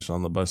 flash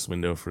on the bus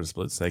window for a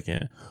split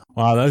second.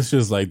 Wow, that's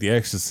just like The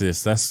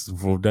Exorcist. That's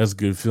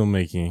good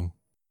filmmaking.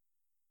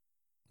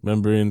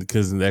 Remember,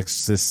 because in The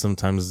Exorcist,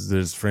 sometimes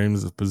there's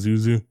frames of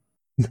Pazuzu.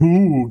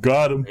 Ooh,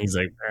 got him. And he's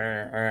like,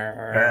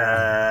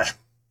 hell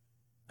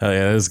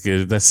yeah, that's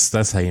good.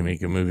 That's how you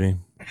make a movie.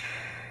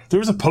 There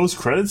was a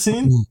post-credit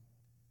scene.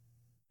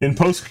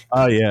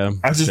 Oh yeah,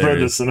 I just read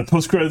this. In a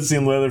post-credit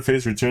scene,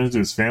 Leatherface returns to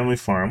his family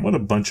farm. What a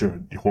bunch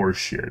of horse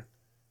shit.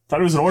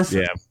 Thought he was an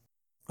orphan. Yeah.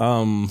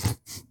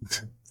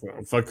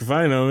 Fuck if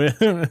I know,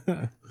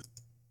 man.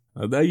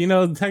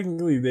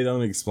 Technically they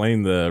don't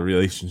explain the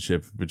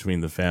relationship between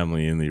the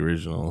family and the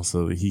original,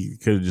 so he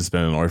could have just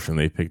been an orphan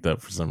they picked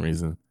up for some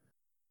reason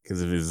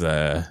because of his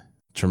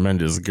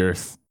tremendous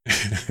girth.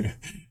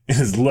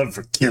 His love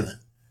for killing.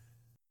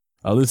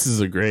 Oh, this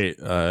is a great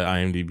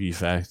IMDb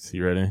fact.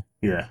 You ready?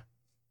 Yeah.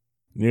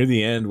 Near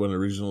the end, when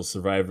original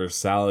survivor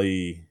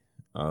Sally,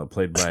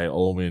 played by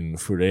Olwen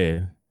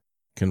Fouret,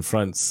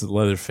 confronts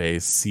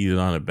Leatherface seated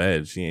on a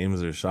bed, she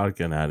aims her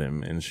shotgun at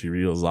him, and she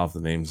reels off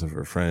the names of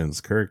her friends,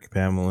 Kirk,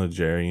 Pamela,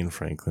 Jerry, and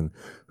Franklin,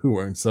 who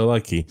weren't so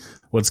lucky.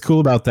 What's cool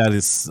about that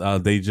is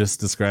they just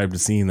described a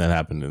scene that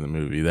happened in the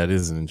movie. That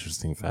is an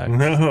interesting fact.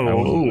 No. I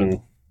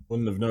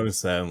wouldn't have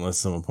noticed that unless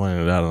someone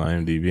pointed it out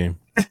on IMDb.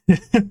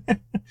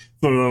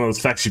 One of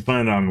those facts you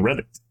find on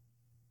Reddit.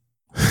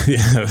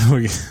 Yeah.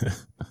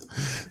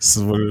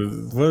 So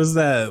what is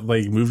that,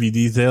 like, movie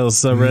details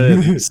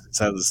subreddit? It just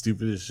had the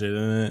stupidest shit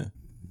in it.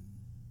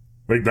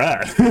 Like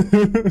that.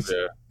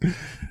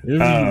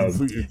 Yeah.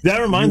 That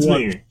reminds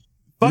me.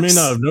 You may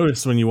not have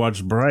noticed when you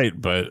watch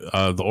Bright, but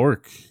the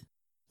orc,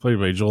 played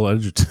by Joel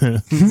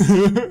Edgerton.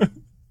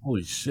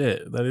 Holy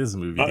shit, that is a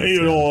movie.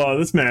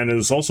 This man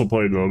is also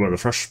played by the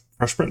Fresh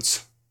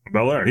Prince of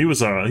Bel-Air.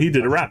 He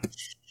did a rap.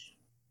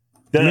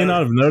 You may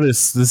not have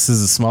noticed, this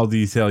is a small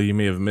detail you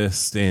may have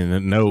missed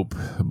in Nope,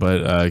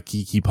 but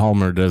Keke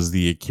Palmer does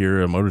the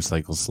Akira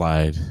motorcycle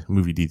slide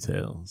movie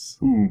details.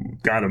 Ooh,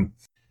 got him.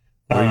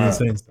 What are you going to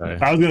say? Sorry.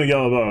 I was going to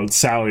yell about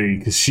Sally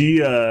because she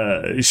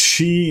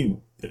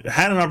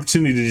had an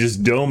opportunity to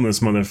just dome this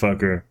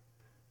motherfucker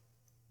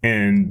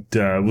and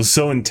was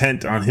so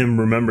intent on him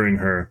remembering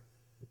her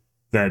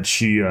that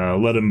she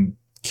let him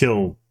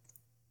kill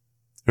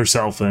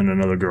herself and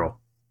another girl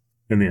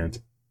in the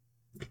end.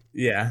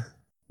 Yeah.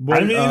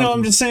 But,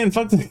 I'm just saying,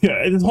 fuck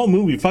this whole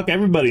movie. Fuck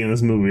everybody in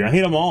this movie. I hate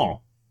them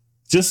all.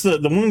 Just the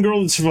one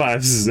girl that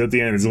survives at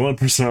the end is the one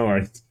person I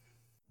liked.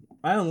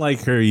 I don't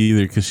like her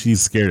either because she's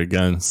scared of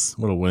guns.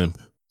 What a wimp.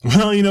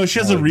 Well, she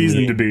has a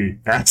reason to be,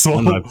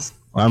 asshole.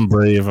 I'm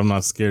brave. I'm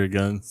not scared of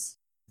guns.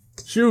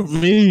 Shoot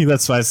me.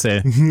 That's what I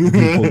say. People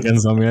pull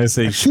guns on me. I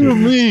say, shoot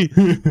me.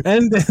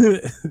 And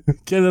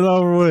get it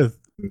over with.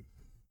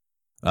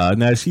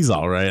 No, she's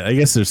all right. I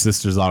guess her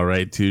sister's all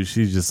right too.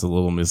 She's just a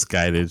little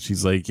misguided.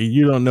 She's like,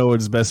 you don't know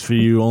what's best for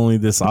you. Only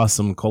this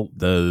awesome cult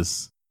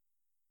does.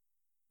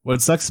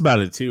 What sucks about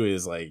it too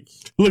is like,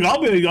 look, I'll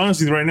be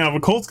honest with you right now. If a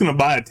cult's gonna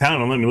buy a town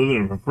and let me live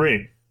in it for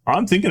free,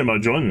 I'm thinking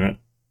about joining it.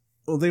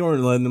 Well, they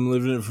weren't letting them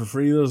live in it for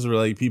free. Those were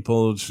like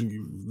people.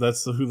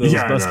 That's who those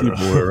bus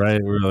people were, right?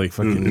 We're like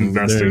fucking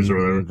investors or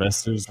whatever.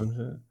 Investors and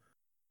shit.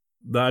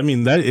 I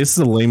mean, it's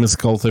the lamest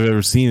cult I've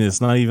ever seen. It's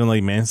not even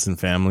like Manson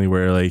family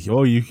where like,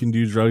 oh, you can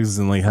do drugs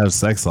and like have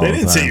sex all the time.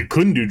 They didn't say you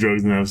couldn't do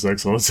drugs and have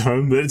sex all the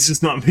time, but it's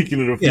just not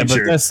making it a feature. Yeah,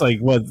 but that's like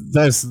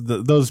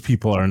those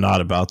people are not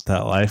about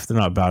that life. They're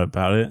not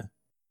about it.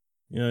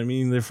 You know what I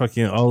mean? They're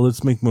fucking,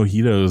 let's make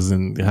mojitos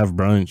and have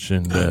brunch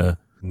and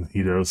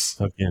Mojitos.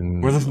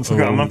 Fucking. Where the fuck?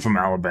 I'm not from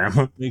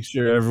Alabama. Make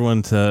sure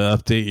everyone to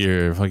update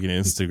your fucking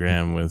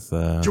Instagram with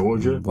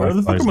Georgia. Where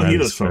the fuck are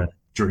mojitos from?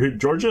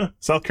 Georgia?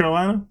 South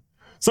Carolina?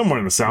 Somewhere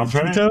in the South,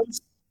 right?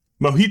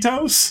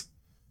 Mojitos?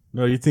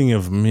 No, you're thinking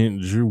of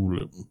mint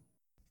julep.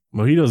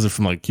 Mojitos are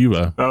from like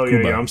Cuba. Oh,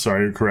 Cuba. yeah, I'm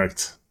sorry. You're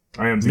correct.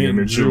 I am thinking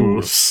mint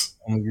juleps.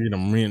 I'm gonna get a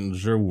mint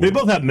julep. They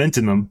both have mint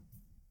in them.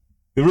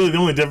 Really, the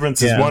only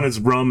difference is one is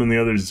rum and the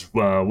other is,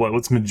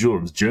 what's mint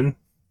juleps? Gin?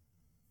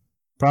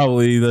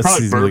 Probably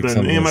bourbon.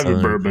 Like it might be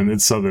bourbon.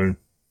 It's southern.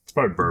 It's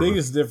probably bourbon. The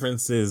biggest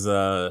difference is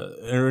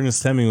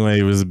Ernest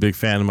Hemingway was a big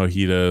fan of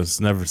mojitos.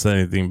 Never said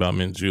anything about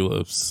mint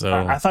juleps. So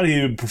I thought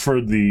he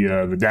preferred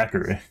the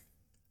daiquiri.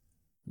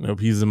 Nope,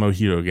 he's a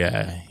mojito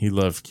guy. He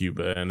loved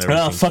Cuba and everything.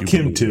 Well, fuck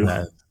Cuba him too.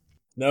 Had.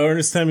 No,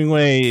 Ernest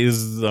Hemingway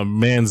is a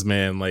man's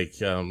man, like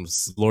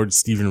Lord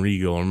Stephen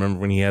Regal. Remember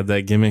when he had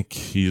that gimmick?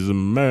 He's a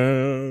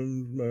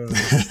man's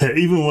man.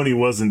 Even when he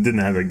didn't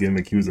have that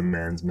gimmick, he was a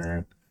man's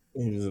man.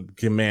 He was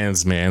a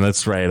man's man.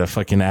 That's right, a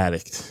fucking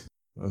addict.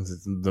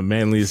 The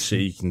manliest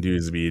shit you can do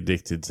is be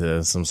addicted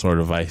to some sort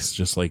of vice,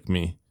 just like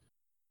me.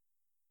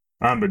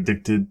 I'm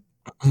addicted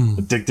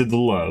to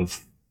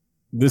love.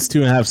 This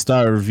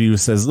 2.5-star review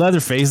says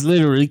Leatherface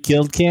literally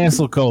killed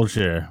cancel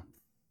culture.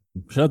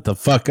 Shut the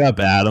fuck up,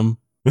 Adam.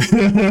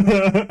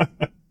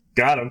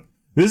 Got him.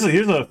 Here's a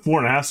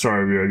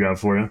 4.5-star review I got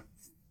for you.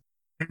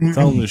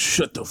 Tell him to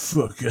shut the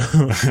fuck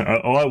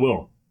up. I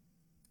will.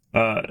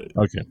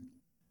 Okay.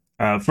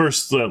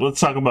 First, let's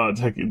talk about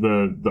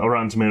the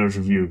Rotten Tomatoes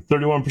review.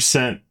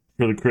 31%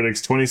 for the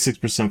critics,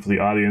 26% for the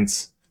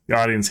audience. The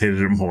audience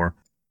hated it more.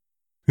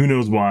 Who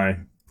knows why?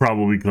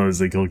 Probably because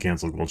they killed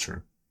cancel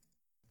culture.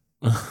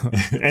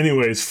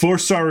 Anyways,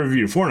 4-star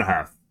review,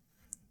 4.5.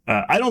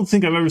 I don't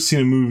think I've ever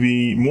seen a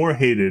movie more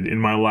hated in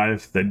my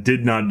life that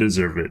did not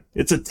deserve it.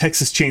 It's a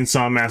Texas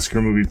Chainsaw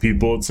Massacre movie,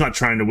 people. It's not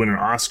trying to win an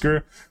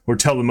Oscar or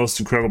tell the most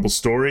incredible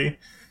story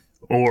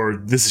or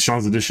This Is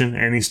Sean's Edition,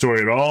 any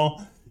story at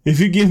all. If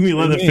you give me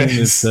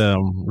Leatherface... It's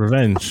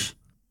revenge.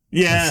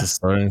 Yeah,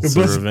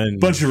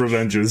 bunch of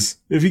revenges.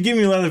 If you give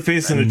me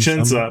Leatherface and a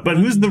chainsaw, but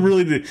who's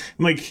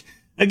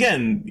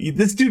again,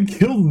 this dude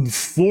killed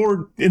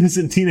 4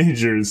 innocent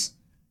teenagers,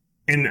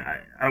 and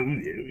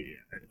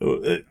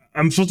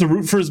I'm supposed to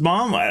root for his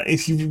mom?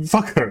 If you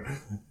fuck her.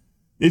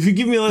 If you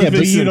give me Leatherface,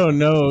 but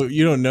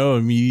you don't know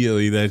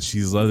immediately that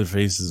she's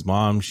Leatherface's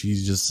mom.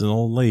 She's just an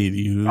old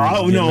lady who.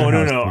 Oh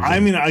no! I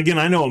mean, again,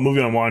 I know what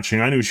movie I'm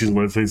watching. I knew she's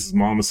Leatherface's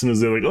mom as soon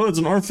as they're like, "Oh, it's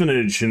an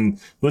orphanage," and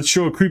let's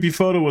show a creepy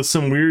photo with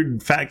some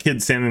weird fat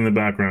kid standing in the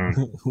background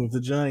with a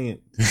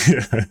giant.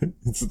 Yeah,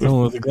 it's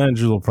with a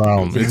glandular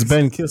problem. It's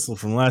Ben Kissel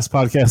from last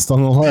podcast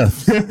on the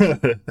left.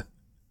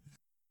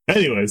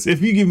 Anyways,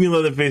 if you give me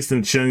Leatherface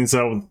and a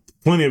chainsaw with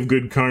plenty of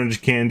good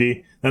carnage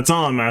candy, that's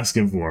all I'm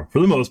asking for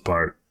the most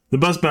part. The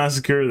bus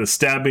massacre, the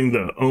stabbing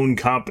the own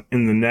cop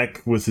in the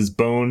neck with his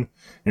bone,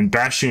 and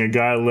bashing a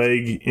guy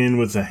leg in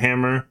with a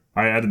hammer.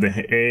 I added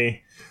the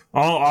A.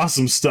 All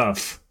awesome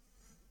stuff.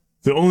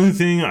 The only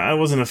thing I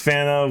wasn't a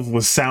fan of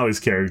was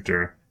Sally's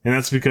character, and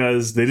that's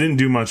because they didn't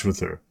do much with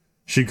her.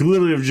 She could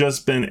literally have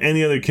just been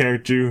any other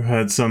character who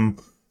had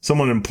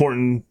someone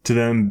important to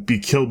them be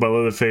killed by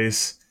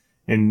Leatherface,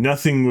 and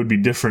nothing would be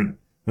different.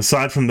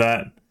 Aside from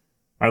that,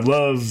 I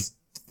love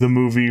the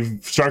movie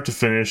start to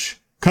finish.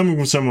 Coming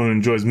from someone who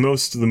enjoys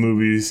most of the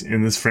movies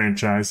in this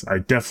franchise, I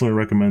definitely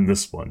recommend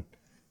this one.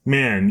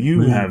 Man,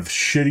 you have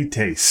shitty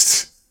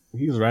taste.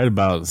 He was right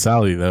about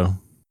Sally, though.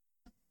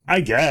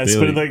 I guess,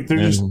 but like they're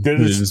just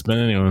been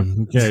anyone.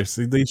 Who cares?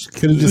 They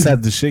could have just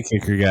had the shit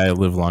kicker guy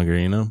live longer,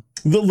 you know.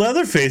 The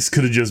Leatherface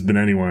could have just been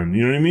anyone.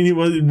 You know what I mean? It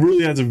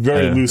really has a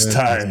very loose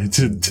tie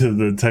to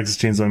the Texas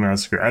Chainsaw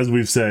Massacre, as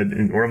we've said,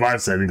 or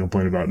I've said and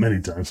complained about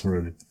many times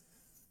already.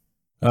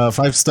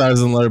 5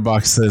 stars in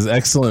Letterboxd says,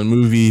 excellent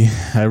movie.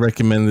 I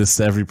recommend this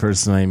to every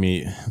person I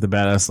meet. The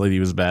badass lady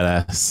was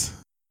badass.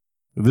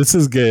 This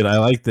is good. I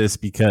like this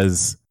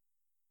because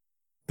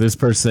this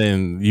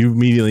person, you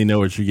immediately know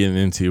what you're getting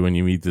into when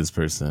you meet this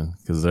person.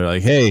 Because they're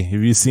like, hey,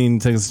 have you seen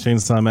Texas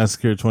Chainsaw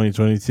Massacre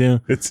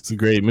 2022? It's a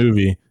great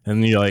movie.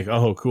 And you're like,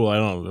 oh, cool. I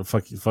don't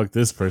fuck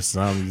this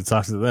person. I don't need to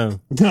talk to them.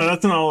 No,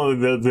 that's not all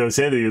they'll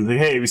say to you. Like,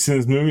 hey, have you seen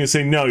this movie? You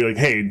say no. You're like,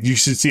 hey, you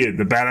should see it.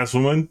 The badass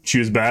woman, she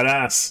was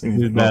badass. And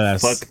you're like,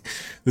 badass. Fuck,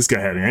 this guy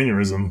had an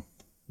aneurysm.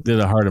 Did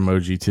a heart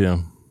emoji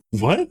too.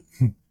 What?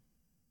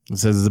 It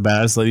says the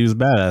badass lady was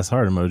badass.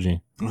 Heart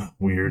emoji.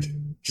 Weird.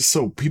 Just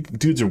so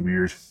dudes are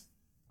weird.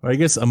 Or I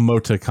guess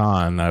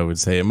emoticon, I would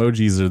say.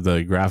 Emojis are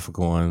the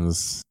graphical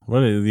ones.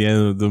 What are the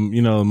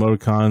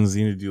emoticons?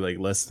 You need to do like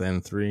less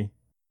than 3.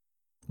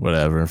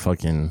 Whatever,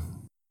 fucking.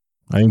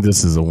 I think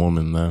this is a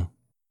woman though.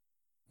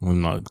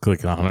 I'm not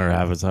clicking on her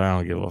avatar. I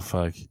don't give a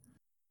fuck.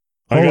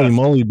 Holy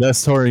moly,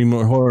 best horror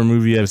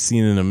movie I've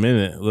seen in a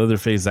minute.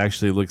 Leatherface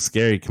actually looks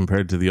scary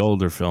compared to the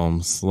older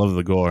films. Love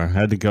the gore.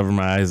 Had to cover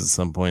my eyes at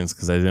some points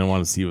because I didn't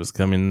want to see what was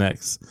coming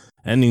next.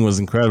 Ending was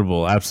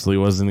incredible.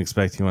 Absolutely wasn't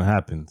expecting what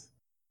happened.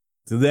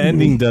 So the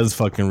ending does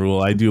fucking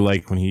rule. I do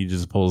like when he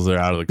just pulls her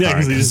out of the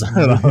car.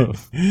 Yeah,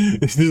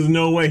 because there's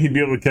no way he'd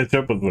be able to catch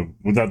up with them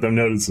without them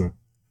noticing.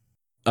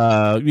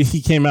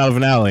 He came out of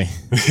an alley.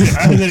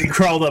 And then he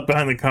crawled up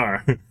behind the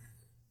car.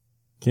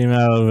 Came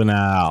out of an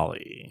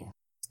alley.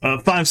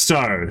 5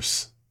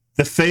 stars.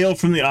 The fail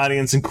from the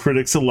audience and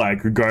critics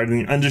alike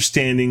regarding the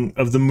understanding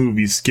of the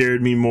movie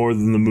scared me more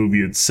than the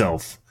movie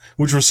itself,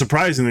 which was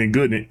surprisingly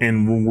good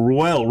and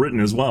well written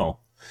as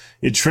well.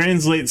 It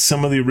translates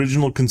some of the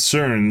original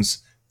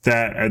concerns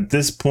that at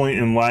this point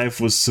in life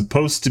was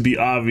supposed to be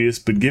obvious,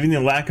 but given the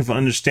lack of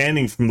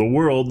understanding from the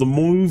world, the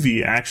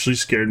movie actually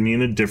scared me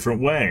in a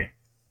different way.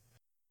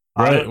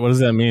 Right? What does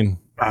that mean?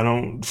 I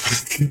don't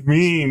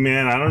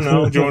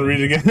know. Do you want to read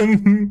it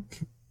again?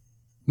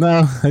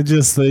 No, I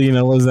just, what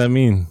does that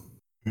mean?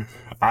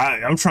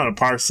 I'm trying to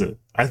parse it.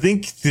 I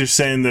think they're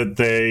saying that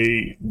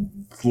they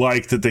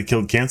like that they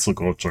killed cancel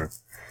culture.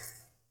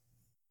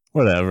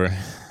 Whatever.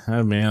 I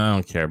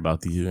don't care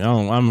about these.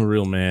 I'm a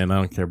real man. I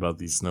don't care about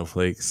these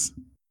snowflakes.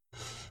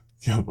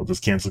 Yeah, about this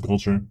cancel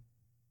culture?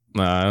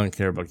 No, I don't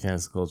care about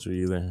cancel culture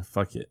either.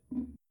 Fuck it.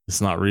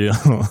 It's not real.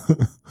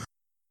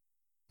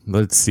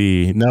 Let's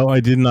see. No, I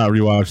did not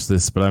rewatch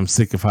this, but I'm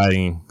sick of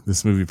hiding.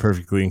 This movie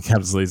perfectly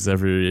encapsulates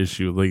every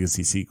issue of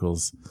legacy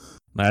sequels.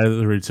 Neither of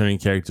the returning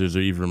characters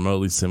are even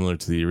remotely similar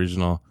to the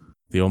original.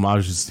 The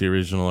homages to the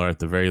original are at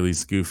the very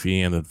least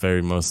goofy and at the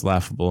very most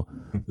laughable.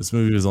 This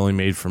movie was only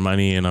made for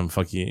money, and I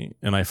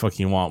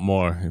fucking want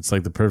more. It's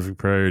like the perfect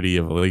parody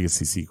of a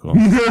legacy sequel.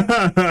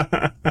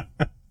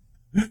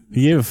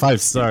 He gave it 5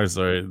 stars,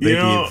 or they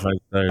gave it 5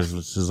 stars,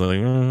 which is like,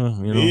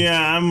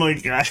 Yeah, I'm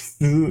like,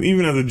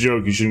 even as a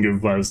joke, you shouldn't give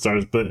it 5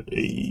 stars, but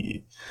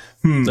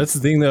that's the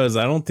thing, though, is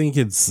I don't think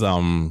it's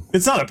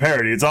not a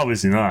parody. It's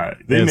obviously not.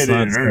 They made it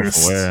in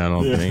earnest. I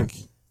don't think.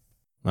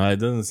 It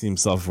doesn't seem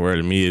self-aware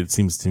to me. It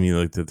seems to me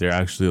like that they're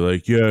actually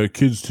like, yeah,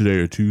 kids today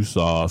are too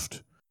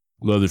soft.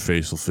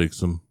 Leatherface will fix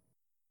them.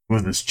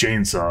 With his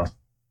chainsaw.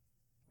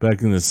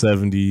 Back in the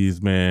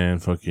 70s, man,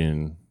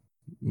 fucking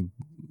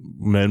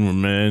men were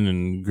men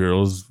and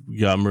girls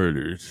got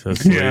murdered.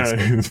 That's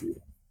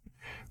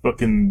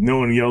fucking no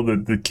one yelled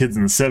at the kids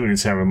in the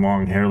 70s having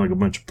long hair like a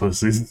bunch of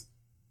pussies.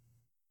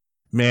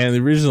 Man, the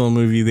original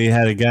movie, they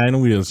had a guy in a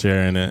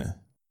wheelchair in it.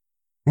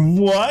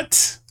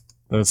 What?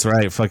 That's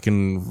right.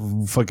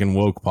 Fucking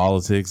woke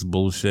politics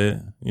bullshit.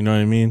 You know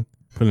what I mean?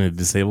 Putting a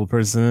disabled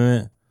person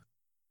in it.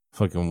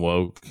 Fucking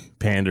woke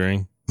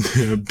pandering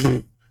to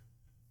the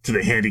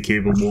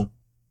handicapable.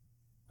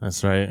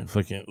 That's right.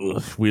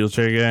 Fucking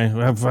wheelchair guy.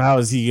 How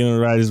is he gonna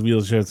ride his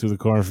wheelchair through the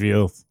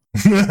cornfield?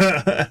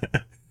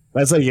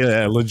 That's like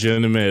a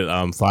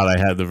legitimate thought I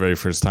had the very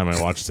first time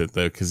I watched it,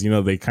 though, because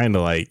they kind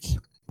of like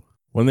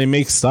when they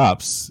make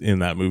stops in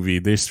that movie,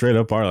 they straight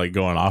up are like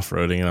going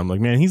off-roading, and I'm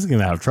like, man, he's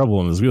gonna have trouble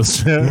in his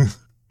wheelchair.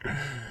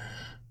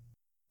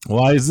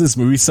 Why is this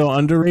movie so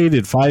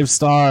underrated? 5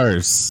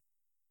 stars.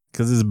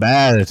 Because it's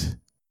bad.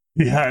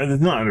 Yeah,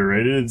 it's not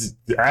underrated. It's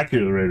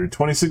accurately rated.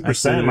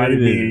 26% might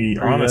be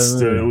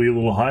honestly a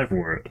little high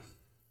for it.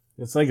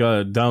 It's like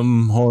a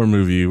dumb horror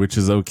movie, which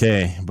is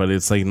okay, but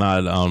it's like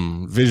not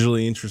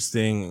visually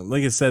interesting.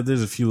 Like I said,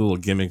 there's a few little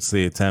gimmicks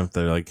they attempt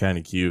that are like kind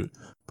of cute,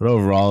 but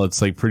overall,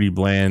 it's like pretty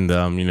bland.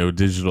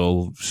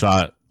 Digital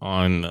shot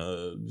on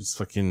just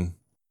fucking,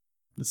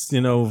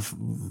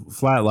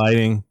 flat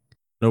lighting,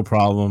 no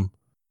problem.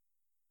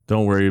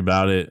 Don't worry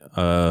about it.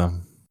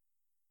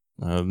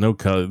 No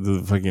color.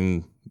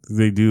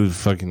 They do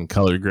fucking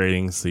color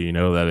grading, so you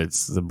know that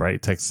it's the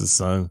bright Texas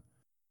sun.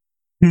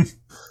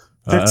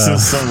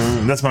 Texas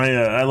sun. That's my.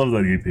 I love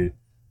that EP.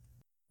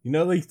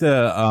 Like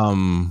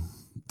the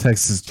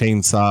Texas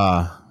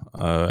Chainsaw.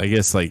 I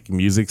guess like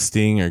music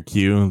sting or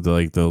cue.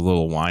 The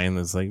little whine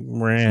that's like.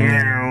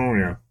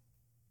 Yeah.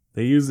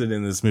 They use it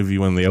in this movie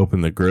when they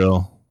open the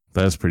grill.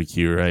 That's pretty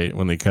cute, right?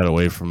 When they cut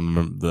away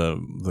from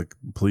the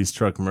police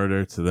truck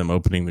murder to them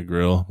opening the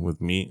grill with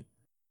meat.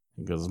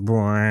 It goes,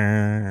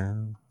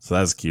 so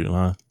that's cute,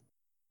 huh?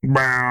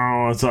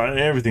 It's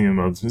everything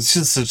about it. It's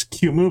just such a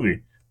cute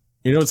movie.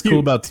 What's cool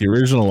about the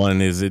original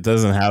one is it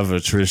doesn't have a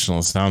traditional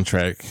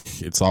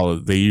soundtrack. It's all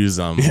they use.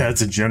 Yeah,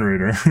 it's a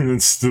generator.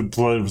 It's the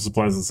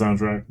supplies the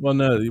soundtrack.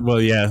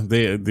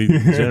 They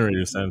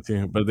generator sound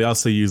too, but they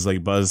also use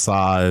like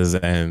buzzsaws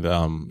and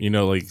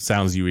like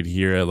sounds you would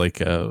hear at like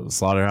a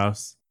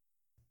slaughterhouse.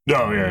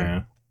 Oh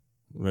yeah.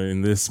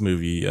 In this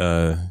movie,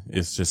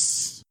 it's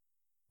just.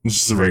 It's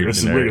just a regular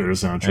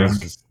soundtrack.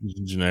 Just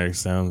generic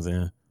sounds,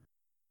 yeah.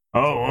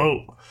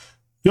 Oh.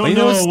 Don't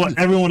know what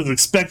everyone is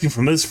expecting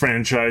from this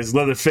franchise.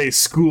 Leatherface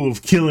School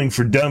of Killing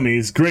for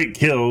Dummies. Great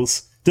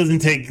kills. Doesn't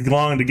take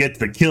long to get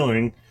to the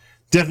killing.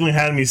 Definitely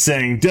had me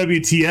saying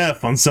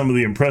WTF on some of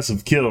the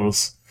impressive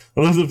kills.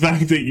 I love the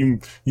fact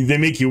that they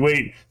make you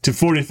wait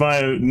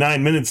to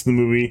 9 minutes in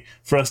the movie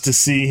for us to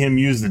see him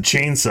use the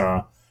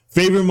chainsaw.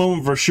 Favorite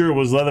moment for sure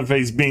was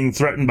Leatherface being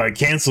threatened by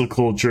cancel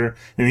culture,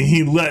 and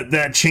he let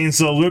that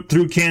chainsaw rip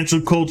through cancel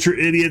culture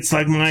idiots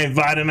like my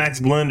Vitamax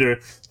blender.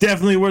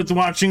 Definitely worth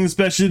watching,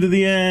 especially to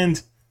the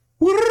end.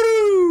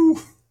 Woo!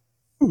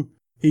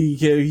 He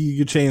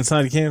could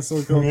chainsaw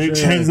cancel culture.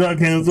 Chainsaw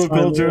cancel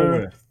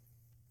culture.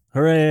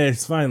 Hooray!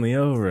 It's finally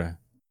over.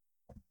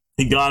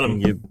 He got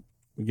him.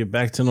 We get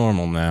back to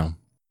normal now.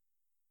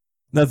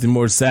 Nothing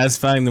more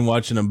satisfying than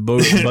watching a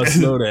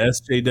busload of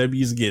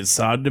SJWs get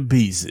sawed to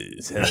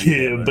pieces.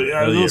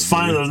 Those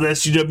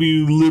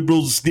SJW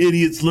liberals,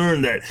 idiots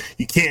learn that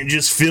you can't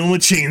just film a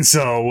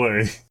chainsaw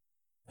away.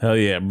 Hell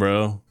yeah,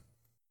 bro.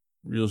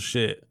 Real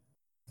shit.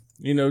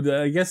 You know,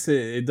 I guess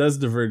it does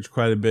diverge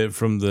quite a bit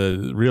from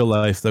the real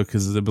life, though,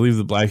 because I believe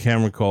the Black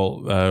Hammer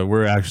cult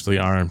were actually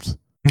armed. So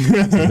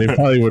they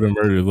probably would have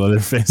murdered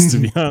Leatherface, to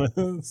be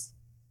honest.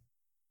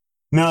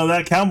 No,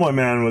 that cowboy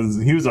man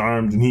was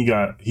armed and he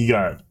got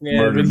murdered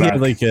but he back.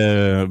 had like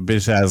a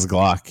bitch ass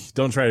Glock.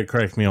 Don't try to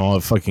correct me on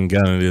what fucking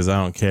gun it is. I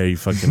don't care, you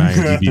fucking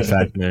IMDb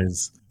fact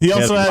nerds. He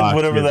also had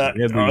whatever that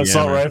the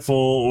assault rifle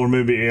or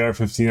maybe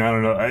AR-15. I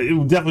don't know.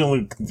 It definitely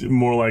looked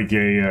more like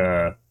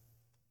a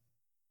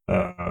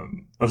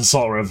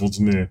assault rifle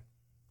to me.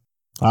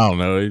 I don't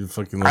know. It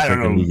fucking looks like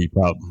a movie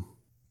prop.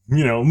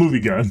 You know,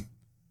 movie gun.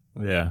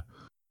 Yeah.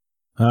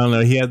 I don't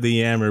know. He had the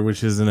yammer,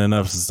 which isn't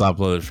enough to stop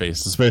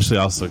Leatherface, especially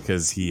also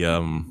because he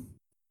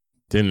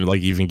didn't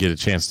like even get a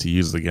chance to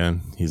use the gun.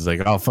 He's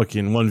like, "I'll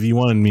fucking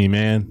 1v1 me,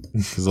 man,"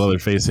 because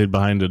Leatherface hid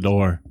behind a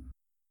door.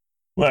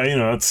 Well, you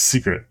know, that's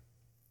secret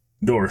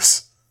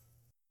doors.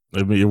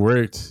 It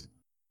worked.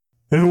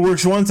 If it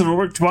works once, it'll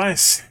work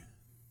twice.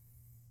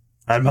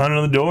 I'm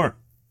behind the door.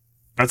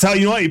 That's how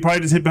you know what? He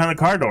probably just hid behind the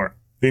car door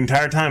the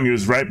entire time. He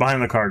was right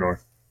behind the car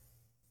door.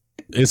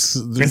 It's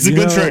a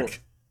good trick.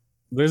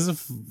 There's a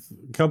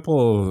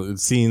couple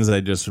scenes I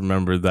just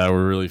remembered that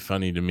were really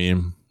funny to me.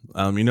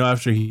 You know,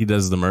 after he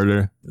does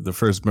the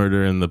first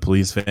murder in the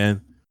police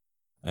van,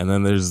 and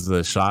then there's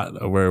the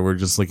shot where we're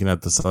just looking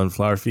at the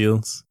sunflower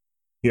fields.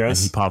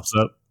 Yes. And he pops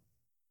up.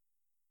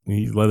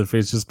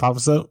 Leatherface just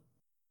pops up.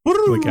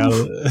 Look out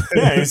of it.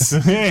 Yes.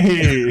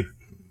 Hey.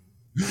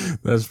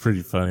 That's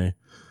pretty funny.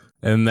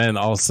 And then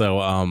also,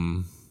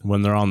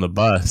 when they're on the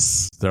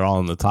bus, they're all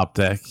on the top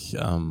deck,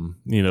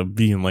 you know,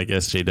 being like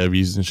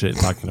SJWs and shit,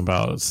 talking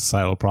about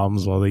societal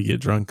problems while they get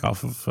drunk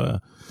off of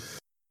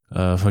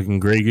fucking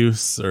Grey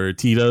Goose or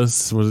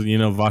Tito's, you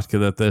know, vodka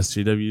that the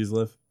SJWs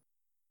live.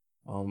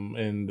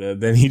 And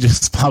then he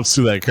just pops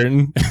through that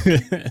curtain.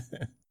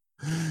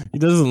 He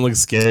doesn't look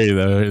scary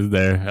though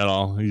there at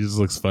all. He just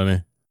looks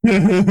funny.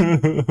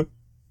 Who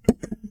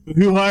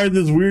hired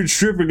this weird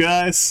stripper,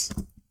 guys?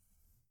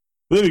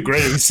 That'd be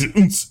great if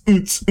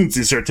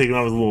he start taking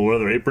off his little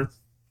leather apron.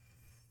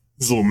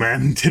 His little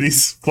man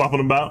titties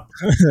flopping about.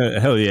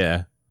 Hell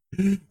yeah.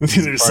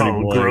 These are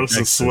so gross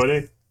and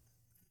sweaty.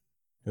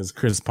 It's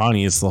Chris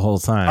Pontius the whole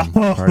time.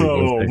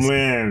 Oh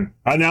man.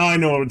 Now I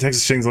know what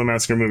Texas Chainsaw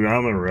Massacre movie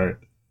I'm gonna write.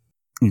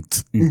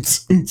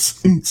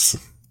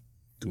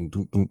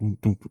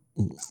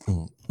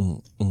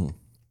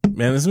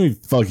 Man, this movie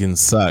fucking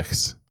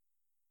sucks.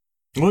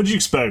 What did you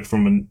expect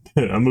from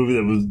a movie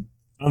that was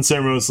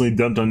unceremoniously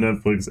dumped on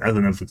Netflix as a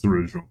Netflix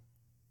original?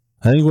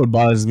 I think what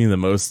bothers me the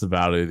most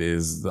about it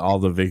is all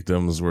the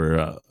victims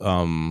were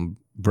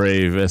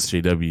brave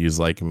SJWs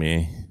like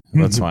me.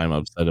 That's why I'm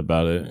upset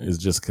about it. Is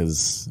just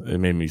because it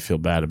made me feel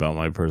bad about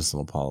my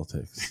personal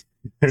politics.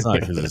 It's not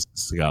because it's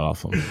just got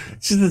awful.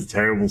 It's just a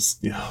terrible.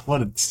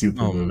 What a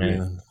stupid movie.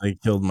 Man, they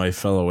killed my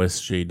fellow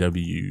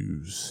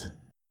SJWs.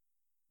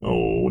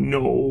 Oh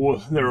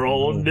no, they're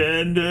all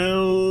dead.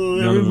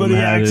 Everybody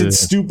acted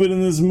stupid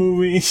in this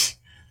movie.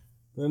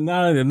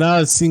 Not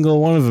a single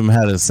one of them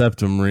had a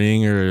septum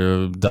ring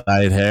or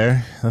dyed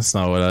hair. That's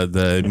not what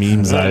the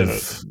memes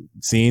I've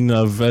seen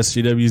of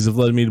SJWs have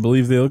led me to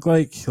believe they look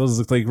like. Those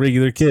look like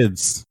regular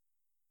kids.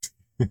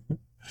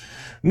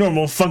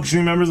 Normal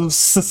functioning members of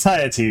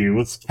society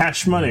with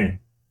cash money.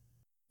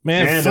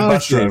 Man, and fuck a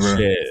bus driver.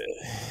 Shit.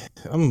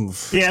 I'm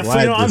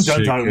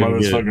done talking about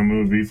this fucking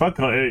movie. Fuck,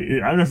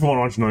 I never want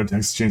to watch another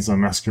Texas Chainsaw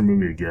Massacre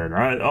movie again.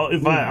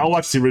 I'll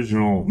watch the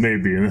original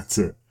maybe, and that's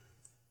it.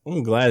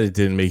 I'm glad it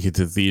didn't make it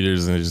to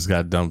theaters and it just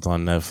got dumped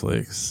on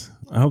Netflix.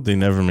 I hope they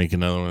never make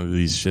another one of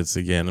these shits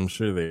again. I'm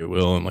sure they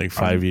will in like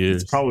 5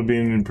 years. It's probably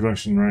being in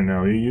production right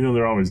now. You know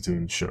they're always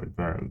doing shit like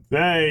that.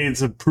 Hey,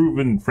 it's a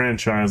proven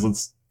franchise.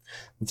 Let's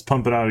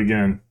pump it out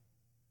again.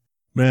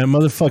 Man,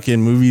 motherfucking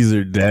movies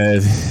are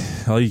dead.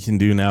 All you can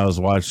do now is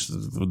watch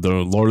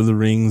the Lord of the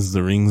Rings,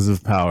 The Rings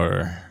of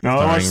Power. No,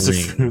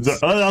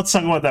 let's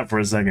talk about that for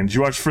a second. Did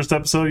you watch the first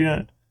episode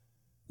yet?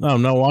 No,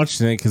 I'm not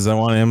watching it because I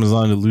want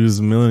Amazon to lose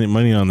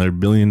money on their $1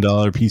 billion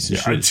piece of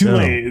shit. Too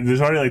late.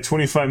 There's already like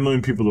 25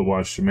 million people that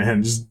watched it,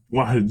 man. Just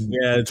watch.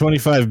 Yeah,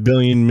 25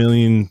 billion,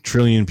 million,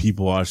 trillion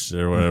people watched it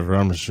or whatever.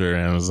 I'm sure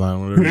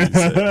Amazon, whatever you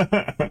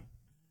said.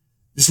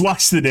 Just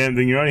watch the damn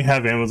thing. You already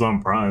have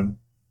Amazon Prime.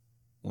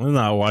 I'm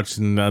not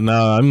watching.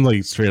 No, I'm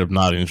like straight up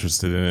not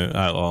interested in it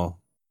at all.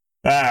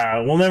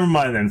 Well, never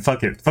mind then.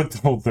 Fuck it. Fuck the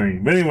whole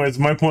thing. But anyways,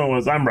 my point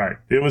was, I'm right.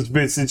 It's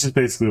just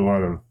basically a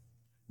lot of.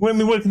 I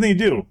mean, what can they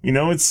do? You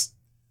know, it's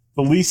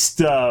the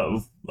least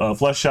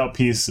fleshed out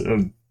piece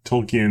of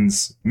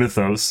Tolkien's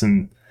mythos,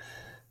 and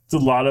it's a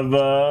lot of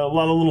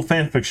little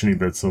fan fiction-y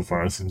bits so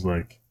far. It seems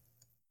like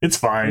it's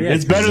fine. Yeah,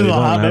 it's better than The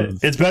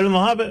Hobbit. It's better than The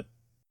Hobbit.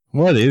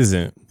 What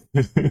isn't?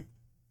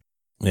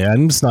 Yeah,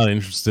 I'm just not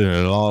interested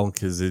at all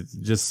because it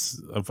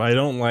just, if I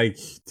don't like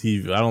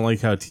TV, I don't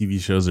like how TV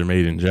shows are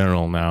made in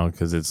general now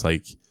because it's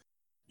like,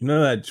 you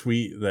know, that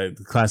tweet, that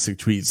classic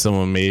tweet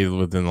someone made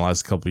within the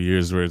last couple of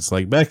years where it's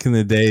like, back in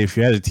the day, if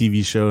you had a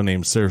TV show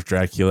named Surf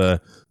Dracula,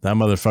 that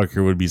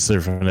motherfucker would be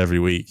surfing every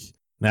week.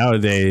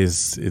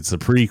 Nowadays, it's a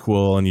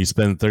prequel and you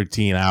spend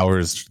 13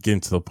 hours getting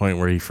to the point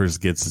where he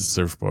first gets his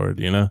surfboard,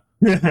 you know?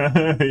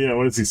 Yeah,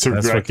 what is he,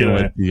 Surf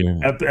Dracula? At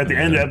the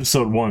end of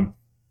episode 1.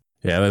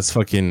 Yeah, that's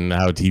fucking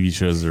how TV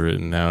shows are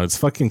written now. It's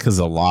fucking because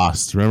of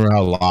Lost. Remember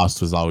how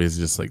Lost was always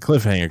just like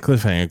cliffhanger,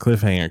 cliffhanger,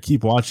 cliffhanger.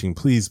 Keep watching,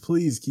 please,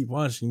 please keep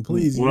watching,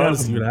 please. You gotta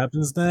see what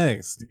happens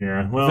next.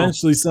 Yeah, well,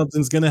 eventually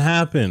something's gonna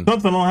happen.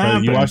 Something will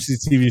happen. You watch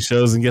these TV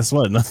shows and guess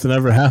what? Nothing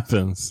ever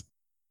happens.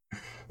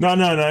 No,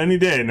 any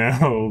day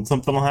now.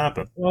 Something will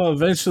happen. Well,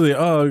 eventually,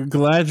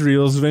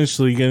 Galadriel's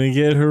eventually gonna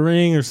get her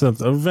ring or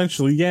something.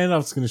 Eventually,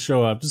 Gandalf's gonna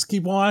show up. Just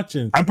keep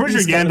watching. I'm pretty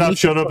sure Gandalf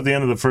showed up at the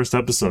end of the first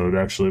episode,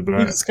 actually. But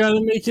you just gotta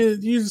make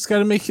it. You just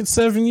gotta make it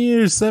 7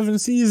 years, 7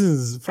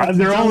 seasons.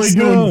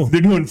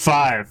 They're doing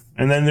 5,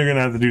 and then they're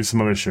gonna have to do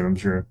some other shit, I'm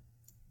sure,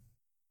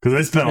 because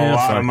they spent a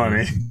lot of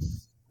money.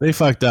 They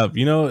fucked up.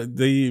 You know,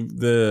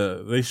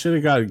 they should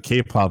have got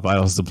K-pop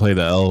idols to play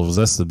the elves.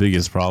 That's the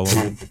biggest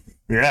problem.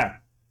 Yeah.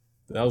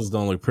 The elves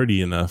don't look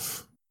pretty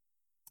enough.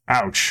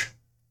 Ouch.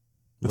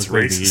 That's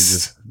look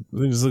racist.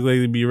 Like they just look like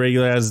they'd be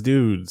regular ass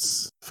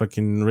dudes.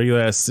 Fucking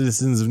regular ass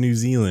citizens of New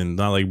Zealand,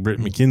 not like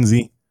Britt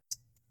McKenzie.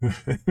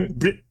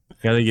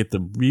 Gotta get the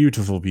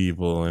beautiful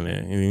people in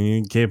it.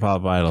 And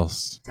K-pop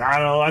idols. I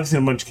don't know. I've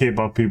seen a bunch of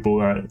K-pop people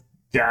that,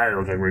 yeah, they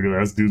look like regular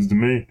ass dudes to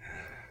me.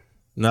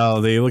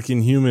 No, they look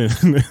inhuman.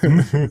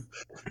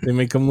 They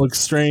make them look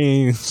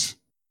strange.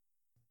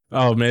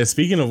 Oh man,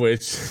 speaking of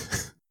which,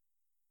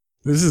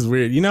 this is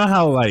weird. You know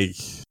how, like,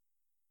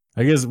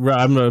 I guess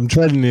I'm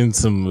treading in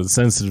some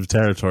sensitive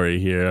territory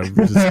here.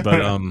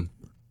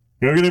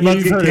 You're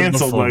gonna get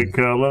canceled like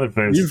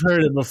Leatherface. You've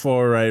heard it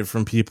before, right?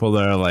 From people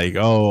that are like,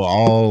 "Oh,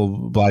 all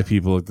black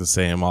people look the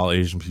same, all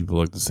Asian people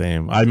look the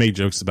same." I make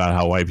jokes about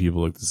how white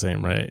people look the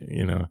same, right?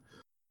 You know,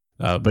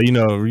 but you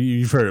know,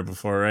 you've heard it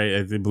before, right?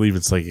 I believe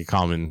it's like a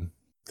common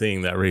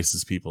thing that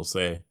racist people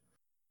say.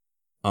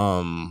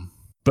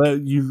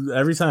 But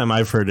every time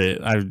I've heard it,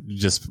 I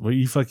just, what, are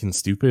you fucking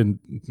stupid?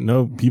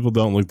 No, people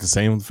don't look the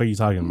same. What the fuck are you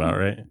talking about,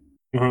 right?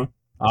 Uh-huh.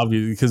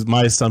 Obviously, because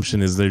my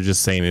assumption is they're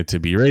just saying it to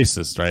be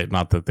racist, right?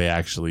 Not that they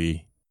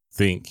actually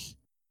think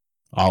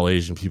all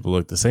Asian people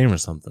look the same or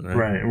something, right?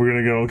 Right. We're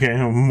gonna go. Okay,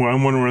 I'm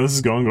wondering where this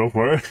is going. Go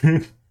for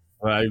it.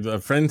 A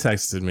friend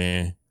texted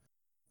me,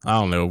 I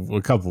don't know,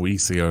 a couple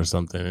weeks ago or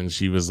something, and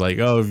she was like,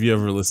 "Oh, have you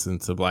ever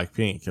listened to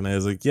Blackpink?" And I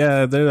was like,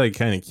 "Yeah, they're like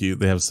kind of cute.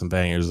 They have some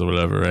bangers or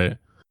whatever, right?"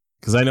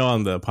 Because I know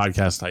on the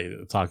podcast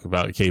I talk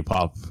about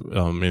K-pop in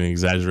an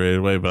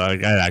exaggerated way,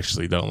 but I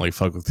actually don't like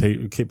fuck with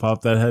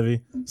K-pop that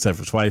heavy, except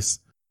for twice.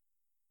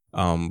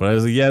 But I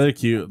was like, yeah, they're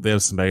cute. They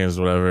have some bangers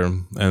or whatever.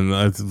 And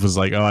I was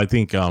like, oh, I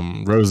think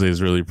Rose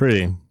is really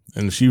pretty.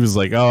 And she was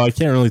like, oh, I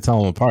can't really tell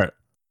them apart.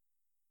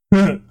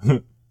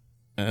 And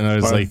I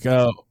was like,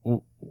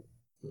 oh,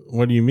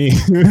 what do you mean?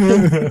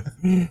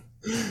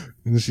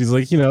 And she's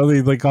like, you know,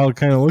 they like all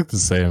kind of look the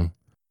same.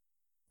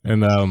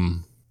 And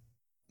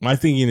my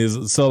thinking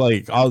is, so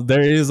like there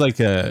is like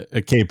a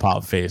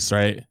K-pop face,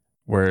 right?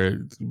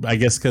 Where I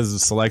guess because of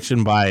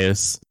selection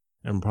bias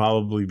and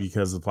probably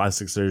because of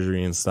plastic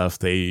surgery and stuff,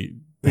 they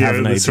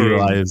haven't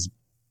idealized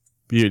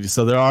beauty.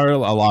 So there are a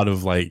lot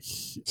of like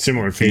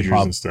similar features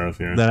and stuff,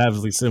 yeah, that have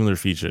like similar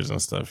features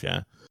and stuff,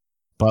 yeah.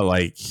 But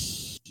like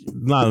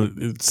not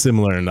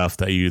similar enough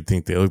that you'd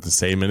think they look the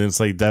same. And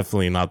it's like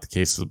definitely not the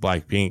case with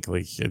Blackpink.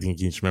 Like I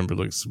think each member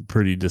looks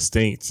pretty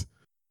distinct.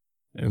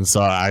 And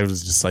so I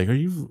was just like, are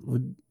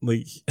you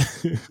like,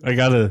 I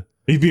gotta.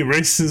 Are you being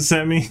racist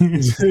at me?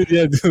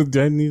 Yeah, dude,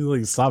 do I need to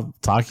like stop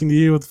talking to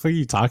you? What the fuck are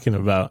you talking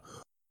about?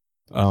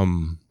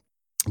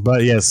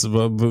 But yes,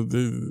 but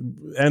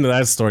the end of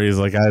that story is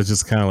like, I was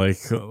just kind of like,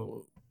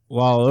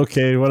 well,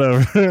 okay,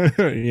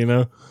 whatever, you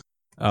know?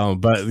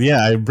 But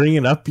yeah, I bring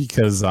it up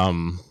because,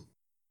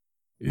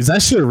 is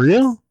that shit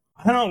real?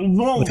 I don't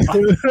know.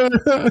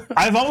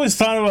 I've always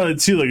thought about it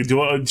too.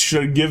 Like,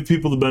 should I give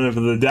people the benefit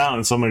of the doubt?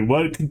 And so I'm like,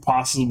 what could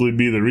possibly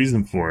be the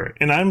reason for it?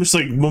 And I'm just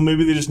like, well,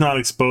 maybe they're just not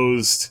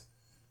exposed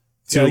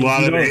to a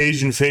lot of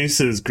Asian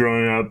faces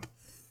growing up.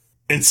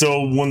 And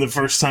so when the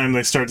first time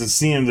they start to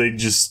see them,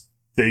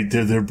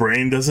 their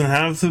brain doesn't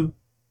have the,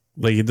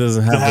 like, it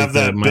doesn't have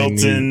that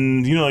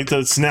built-in, you know, like the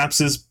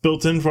synapses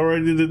built in for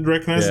already to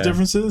recognize the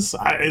differences.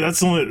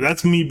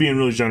 That's me being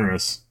really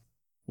generous.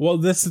 Well,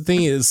 that's the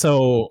thing is,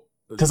 so.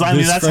 Because I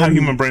mean, that's how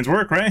human brains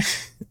work, right?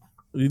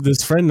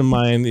 This friend of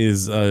mine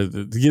is,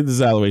 to get this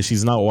out of the way,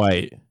 she's not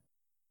white.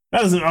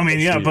 That doesn't, I mean,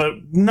 yeah, but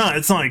no,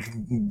 it's not like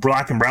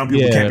black and brown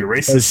people can't be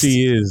racist. But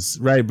she is,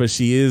 right? But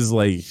she is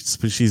like,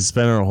 she's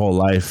spent her whole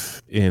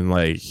life in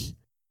like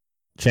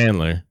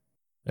Chandler,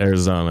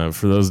 Arizona.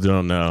 For those who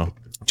don't know,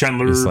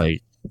 Chandler, it's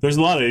like, there's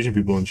a lot of Asian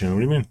people in Chandler.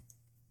 What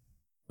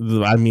do you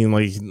mean? I mean,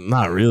 like,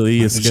 not really.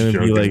 It's going to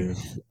be like,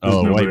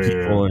 white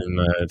people and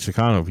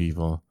Chicano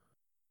people.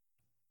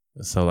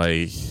 So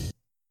like,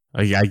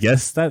 I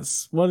guess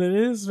that's what it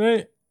is,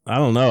 right? I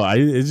don't know.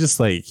 It's just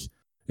like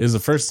it was the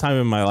first time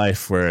in my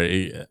life where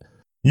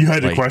you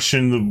had to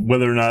question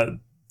whether or not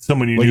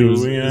someone you like knew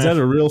is that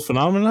a real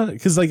phenomenon?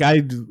 Because like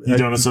you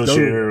don't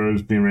associate her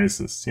as being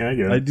racist. Yeah, I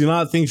get it. I do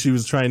not think she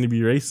was trying to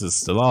be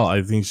racist at all.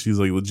 I think she's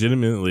like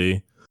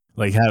legitimately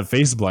like had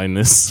face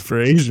blindness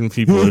for Asian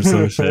people or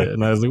some shit.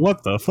 And I was like,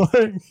 what the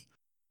fuck?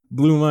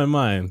 Blew my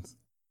mind.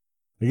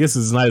 I guess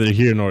it's neither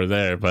here nor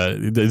there, but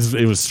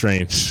it was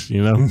strange,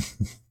 you know?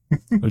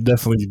 I've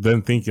definitely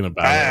been thinking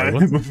about it.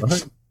 Like, what the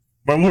fuck?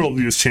 My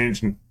worldview is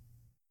changing.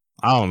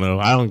 I don't know.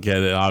 I don't get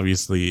it.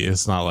 Obviously,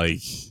 it's not like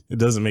it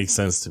doesn't make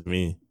sense to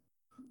me.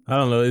 I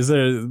don't know.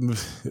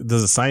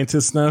 Does a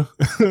scientist know?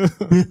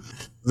 Is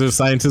there a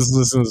scientist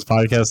listening to this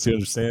podcast who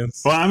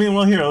understands? Well, I mean,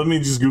 here, let me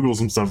just Google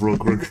some stuff real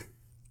quick.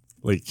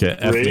 Like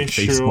ethnic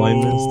face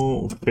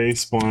blindness.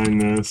 Face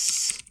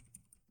blindness.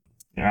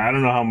 Yeah, I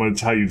don't know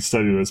how you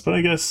study this, but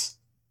I guess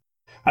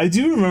I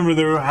do remember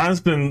there has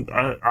been.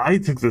 I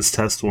took this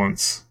test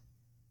once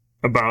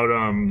about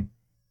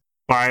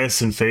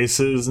bias in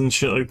faces and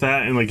shit like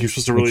that, and like you're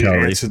supposed to really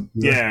answer.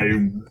 Yeah,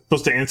 you're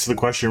supposed to answer the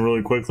question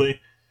really quickly.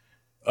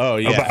 Oh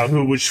yeah,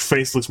 about which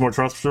face looks more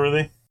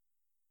trustworthy.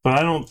 But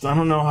I don't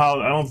know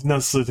how. I don't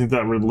necessarily think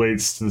that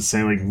relates to the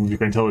same. Like you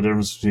can tell the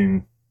difference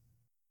between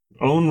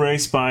own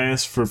race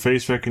bias for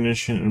face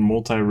recognition and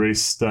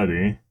multi-race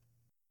study.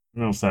 I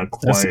don't know if that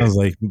quite. That sounds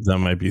like that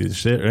might be the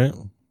shit, right?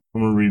 I'm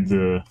gonna read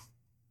the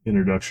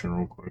introduction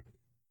real quick.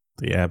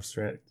 The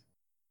abstract.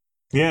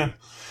 Yeah.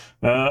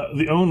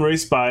 The own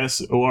race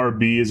bias,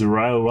 ORB, is a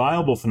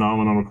reliable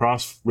phenomenon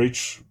across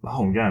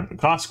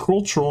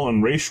cultural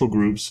and racial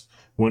groups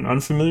when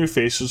unfamiliar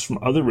faces from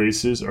other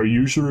races are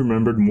usually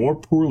remembered more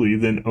poorly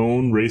than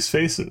own race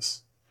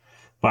faces.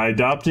 By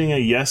adopting a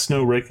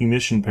yes-no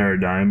recognition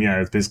paradigm, yeah,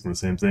 it's basically the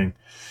same thing,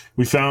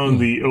 we found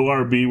the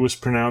ORB was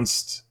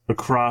pronounced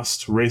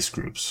across race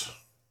groups.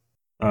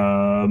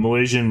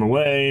 Malaysian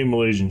Malay,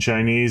 Malaysian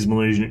Chinese,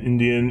 Malaysian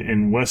Indian,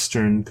 and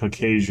Western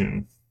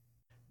Caucasian.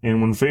 And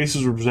when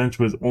faces were presented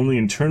with only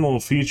internal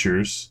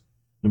features,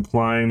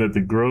 implying that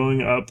the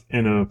growing up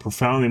in a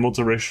profoundly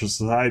multiracial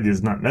society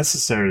does not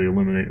necessarily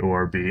eliminate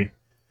ORB.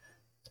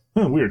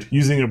 Weird.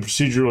 Using a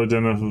procedure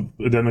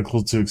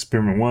identical to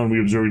Experiment 1, we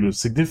observed a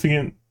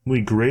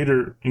significantly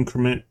greater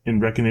increment in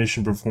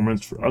recognition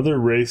performance for other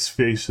race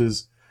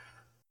faces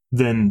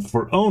than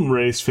for own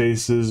race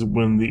faces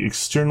when the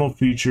external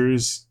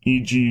features,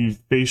 e.g.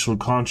 facial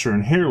contour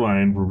and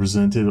hairline, were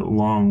presented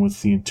along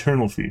with the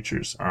internal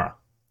features.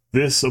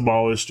 This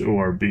abolished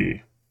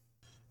ORB.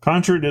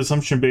 Contrary to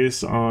assumption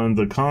based on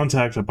the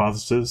contact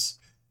hypothesis,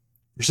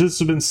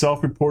 persistent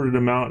self-reported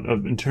amount of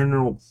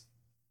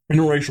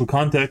interracial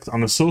contact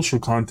on the social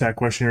contact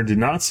questionnaire did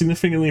not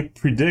significantly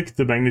predict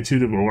the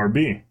magnitude of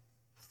ORB.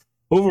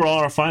 Overall,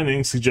 our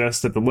findings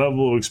suggest that the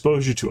level of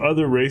exposure to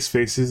other race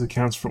faces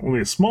accounts for only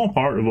a small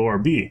part of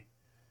ORB.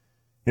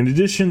 In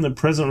addition, the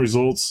present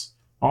results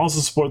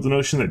also support the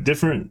notion that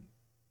different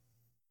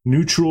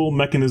neutral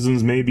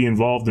mechanisms may be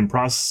involved in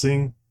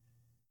processing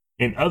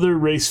and other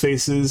race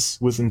faces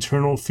with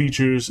internal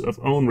features of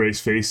own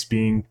race face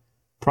being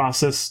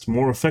processed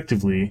more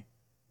effectively,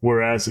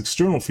 whereas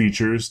external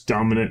features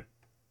dominate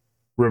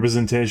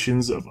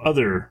representations of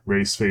other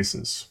race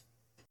faces.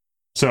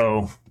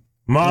 So,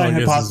 my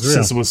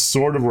hypothesis was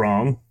sort of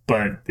wrong,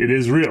 but it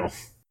is real.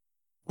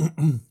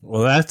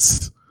 Well,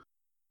 that's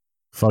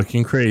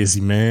fucking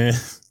crazy, man.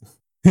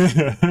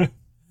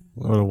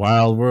 What a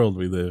wild world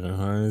we live in,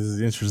 huh?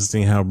 It's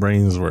interesting how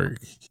brains work.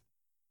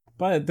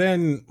 But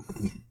then...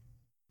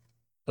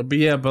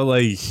 But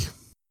like,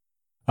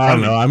 I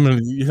don't know.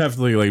 You have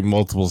to look at like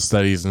multiple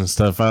studies and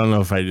stuff. I don't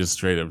know if I just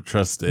straight up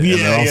trust it.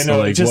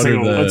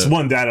 It's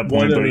one data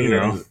point, but you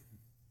know,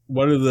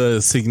 what are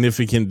the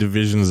significant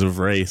divisions of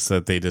race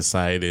that they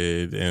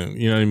decided, and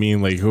you know what I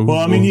mean? Like,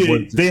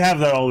 they have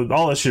that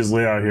all that shit is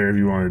laid out here if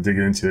you want to dig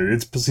into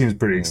it. It seems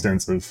pretty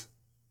extensive.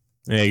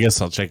 Yeah, I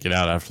guess I'll check it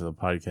out after the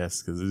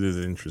podcast because it is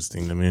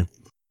interesting to me.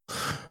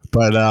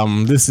 But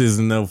this is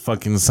no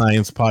fucking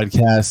science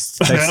podcast.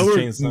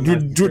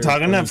 We're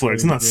talking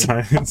Netflix, not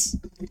science.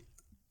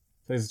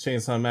 Texas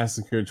Chainsaw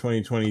Massacre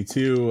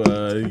 2022.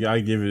 I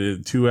give it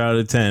a 2 out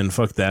of 10.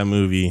 Fuck that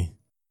movie.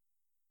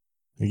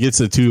 It gets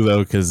a 2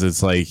 though because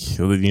it's like,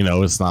 you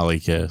know, it's not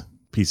like a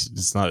piece.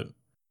 It's not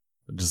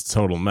just a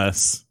total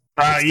mess.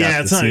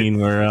 It's the scene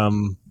where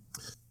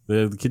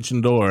the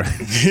kitchen door.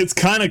 It's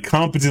kind of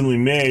competently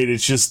made.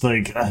 It's just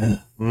like.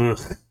 Ugh.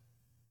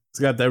 It's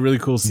got that really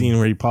cool scene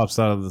where he pops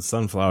out of the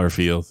sunflower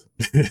field.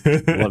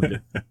 Loved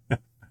it.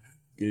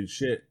 Good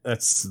shit.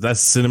 That's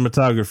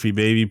cinematography,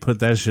 baby. Put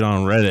that shit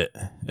on Reddit.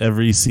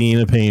 Every scene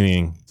of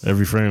painting.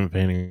 Every frame of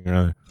painting,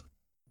 rather.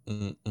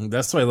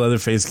 That's why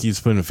Leatherface keeps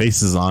putting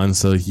faces on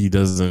so he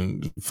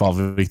doesn't fall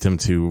victim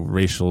to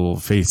racial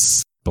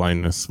face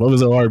blindness. What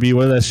was ORB?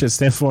 What did that shit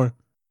stand for?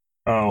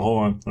 Oh,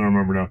 hold on. I don't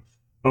remember now.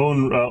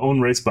 Own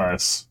race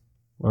bias.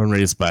 Own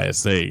race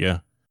bias. There you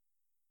go.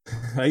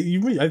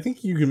 I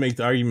think you can make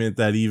the argument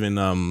that even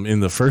in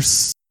the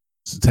first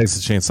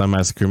Texas Chainsaw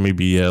Massacre,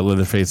 maybe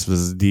Leatherface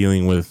was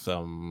dealing with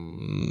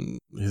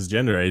his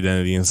gender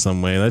identity in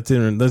some way.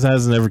 That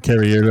hasn't ever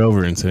carried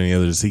over into any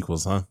other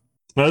sequels, huh?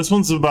 Now, this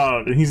one's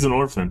about he's an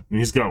orphan and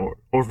he's got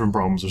orphan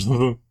problems or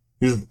something.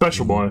 He's a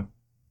special boy.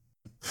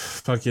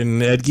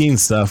 Fucking Ed Gein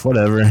stuff,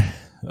 whatever.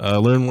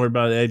 Learn more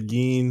about Ed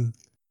Gein.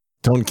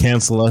 Don't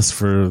cancel us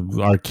for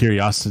our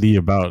curiosity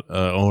about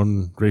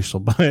own racial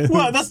bias.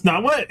 Well, that's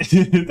not what.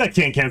 That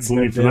can't cancel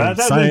me for that.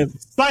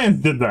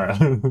 Science did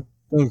that.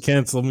 Don't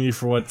cancel me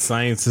for what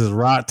science has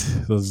wrought.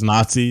 Those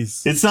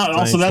Nazis. It's not.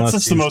 Also, that's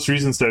just the most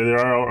recent study. There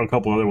are a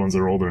couple other ones that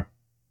are older.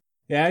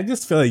 Yeah, I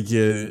just feel like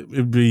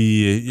it'd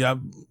be. Yeah,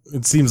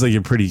 it seems like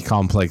a pretty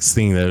complex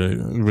thing that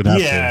it would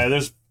have. Yeah,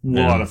 there's a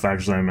lot of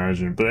factors, I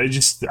imagine, but it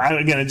just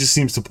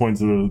seems to point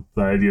to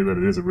the idea that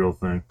it is a real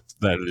thing.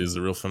 That it is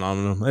a real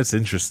phenomenon. That's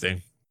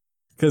interesting.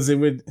 Because it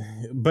would,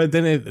 but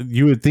then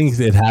you would think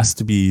it has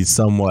to be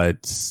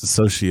somewhat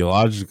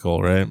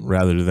sociological, right,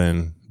 rather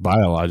than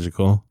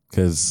biological.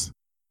 Because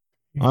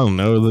I don't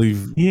know, like,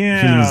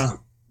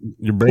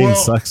 your brain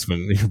sucks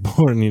when you're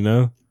born, you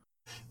know.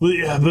 Well,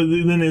 yeah, but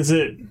then is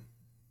it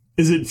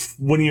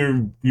when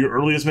your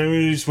earliest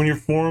memories when you're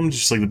formed,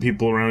 just like the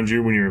people around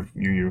you, when your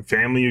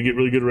family, you get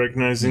really good at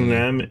recognizing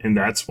them, and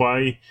that's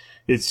why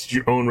it's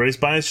your own race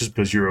bias, just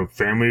because your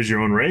family is your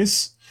own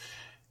race.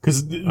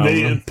 Because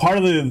part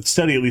of the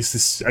study, at least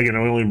this, again, I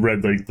only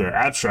read like the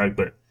abstract,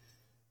 but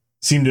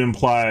seemed to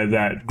imply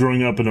that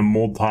growing up in a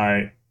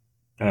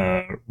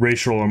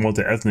multi-racial or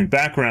multi-ethnic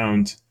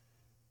background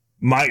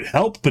might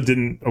help, but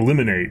didn't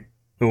eliminate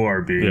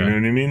ORB. You know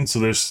what I mean? So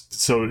there's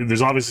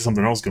obviously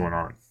something else going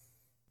on.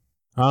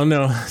 I don't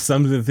know.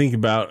 Something to think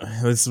about.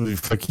 This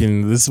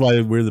is why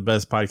we're the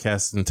best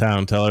podcast in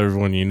town. Tell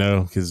everyone you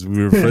know, because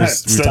we were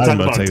talking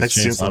about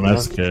Texas Chainsaw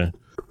Massacre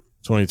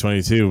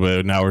 2022,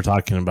 but now we're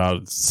talking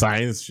about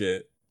science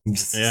shit.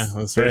 Yeah,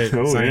 that's right.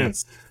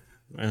 Science. Yeah.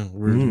 Man,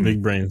 we're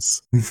big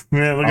brains.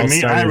 Yeah, look at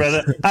me. I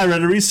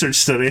read a research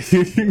study.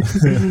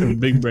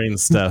 Big brain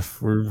stuff.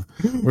 We're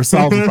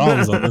solving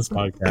problems on this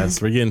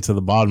podcast. We're getting to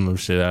the bottom of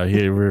shit out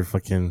here. We're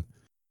fucking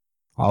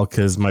all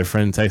because my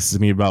friend texted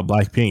me about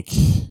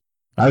Blackpink.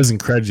 I was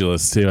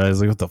incredulous too. I was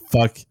like, "What the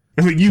fuck?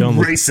 You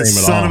racist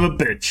son of a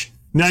bitch!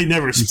 Now you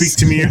never speak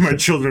to me or my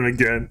children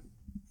again."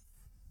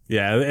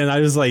 Yeah, and I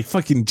was like,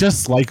 "Fucking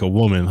just like a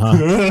woman, huh?"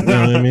 You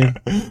know what I mean?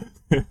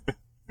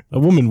 A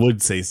woman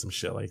would say some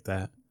shit like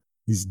that.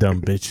 These dumb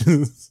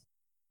bitches.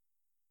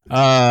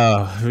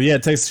 Yeah,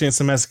 Texas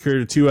Chainsaw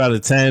Massacre 2 out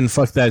of 10.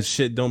 Fuck that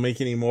shit. Don't make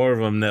any more of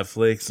them,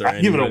 Netflix. I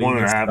give it a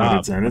 1.5 out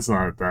of 10. It's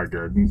not that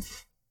good.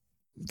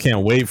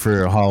 Can't wait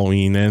for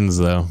Halloween ends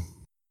though.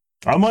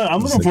 I'm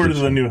looking forward to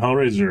the new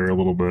Hellraiser a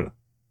little bit.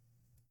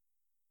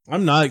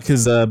 I'm not,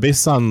 because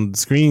based on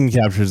screen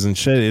captures and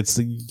shit,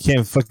 you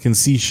can't fucking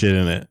see shit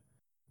in it.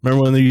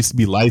 Remember when there used to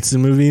be lights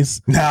in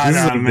movies? This is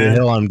like man. The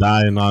hill I'm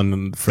dying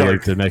on for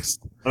like the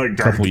next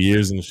couple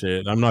years and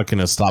shit. I'm not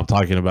gonna stop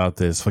talking about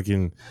this.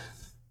 Fucking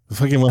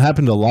what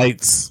happened to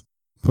lights?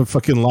 Put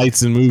fucking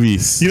lights in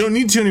movies. You don't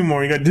need to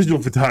anymore. You got digital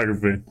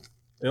photography.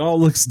 It all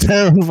looks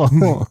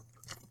terrible.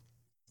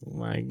 Oh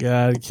my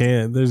god,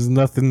 there's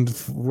nothing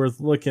worth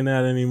looking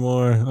at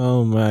anymore.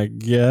 Oh my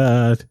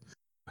god.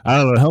 I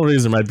don't know.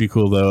 Hellraiser might be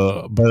cool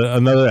though, but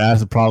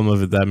another problem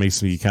of it that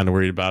makes me kind of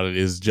worried about it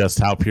is just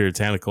how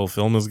puritanical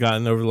film has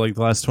gotten over like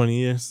the last 20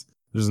 years.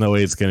 There's no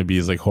way it's going to be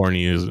as like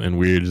horny and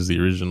weird as the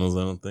originals,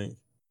 I don't think.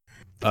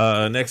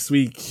 Next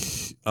week,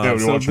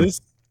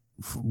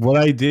 what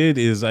I did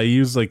is I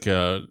used like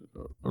a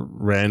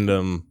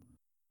random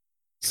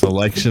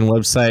selection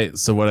website.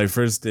 So what I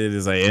first did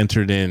is I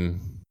entered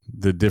in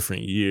the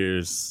different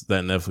years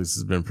that Netflix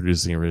has been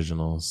producing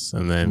originals,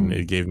 and then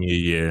it gave me a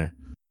year.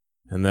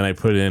 And then I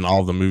put in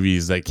all the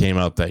movies that came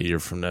out that year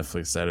from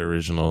Netflix that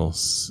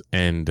originals.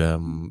 And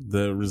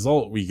the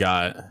result we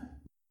got,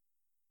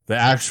 the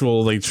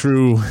actual like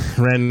true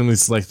randomly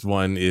selected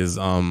one is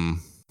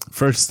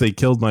First They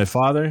Killed My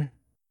Father,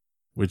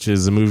 which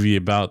is a movie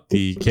about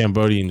the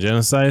Cambodian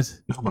genocide.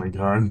 Oh my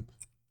god.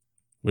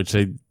 Which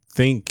I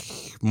think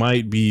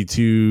might be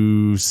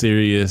too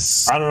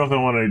serious. I don't know if I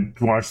want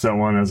to watch that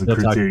one as a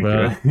critique.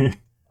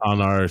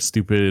 On our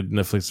stupid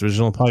Netflix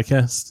original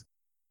podcast.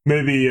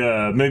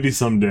 Maybe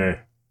someday.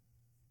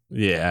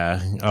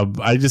 Yeah,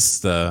 I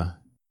just I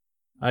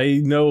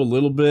know a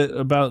little bit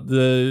about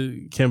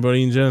the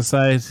Cambodian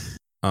genocide,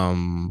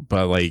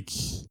 but like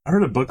I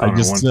heard a book on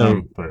it one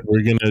time. But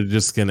we're gonna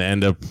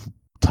end up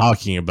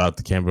talking about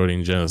the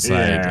Cambodian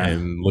genocide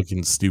and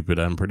looking stupid.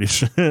 I'm pretty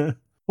sure.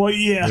 Well,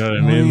 yeah, you know what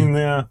I mean?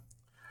 Yeah.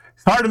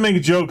 It's hard to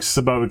make jokes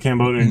about the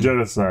Cambodian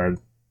genocide.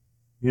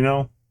 You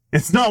know,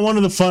 it's not one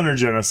of the funner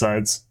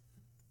genocides.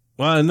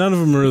 Well, none of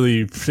them are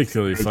really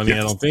particularly funny, I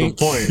don't think.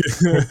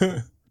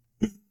 The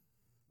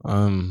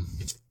point.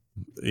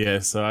 Yeah,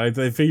 so I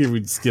figured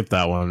we'd skip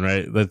that one,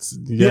 right? That's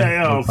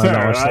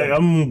fair.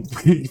 I'm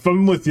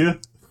with you.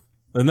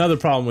 Another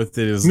problem with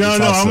it is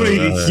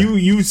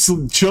you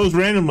chose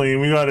randomly, and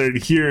we got to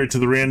adhere to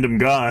the random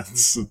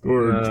gods,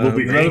 or we'll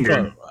be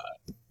angered.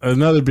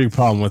 Another big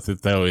problem with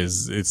it, though,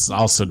 is it's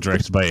also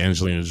directed by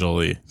Angelina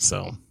Jolie,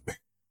 so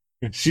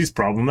She's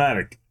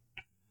problematic.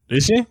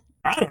 Is she?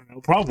 I don't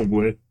know.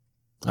 Probably.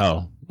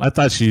 Oh, I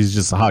thought she's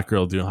just a hot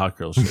girl doing hot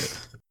girl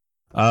shit.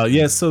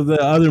 Yeah, so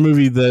the other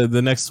movie,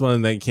 the next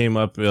one that came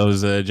up, it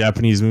was a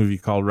Japanese movie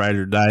called Ride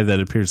or Die that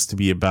appears to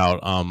be about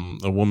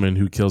a woman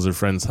who kills her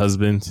friend's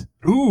husband.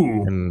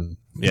 Ooh. And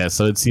yeah,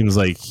 so it seems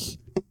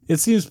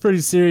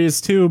pretty serious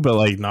too, but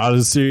like not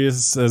as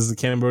serious as the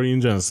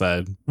Cambodian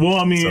genocide. Well,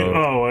 I mean,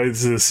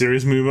 it's a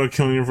serious movie about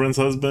killing your friend's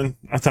husband?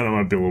 I thought it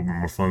might be a little bit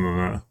more fun than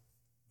that.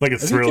 Like a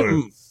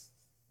thriller.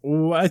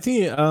 I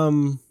think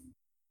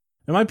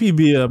it might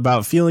be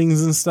about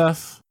feelings and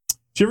stuff.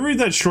 Did you ever read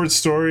that short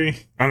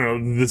story? I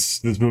don't know.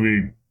 This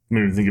movie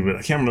made me think of it.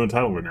 I can't remember the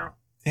title right now.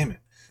 Damn it.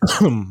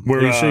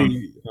 Where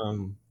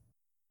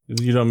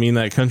you don't mean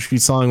that country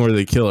song where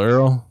they kill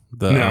Earl?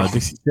 The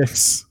Dixie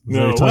Chicks?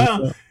 No,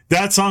 well,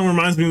 that song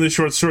reminds me of the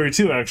short story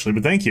too, actually,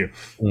 but thank you.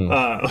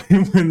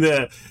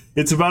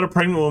 It's about a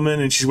pregnant woman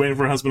and she's waiting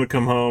for her husband to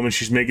come home and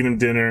she's making him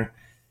dinner.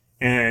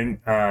 And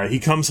he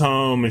comes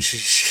home and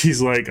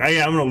she's like,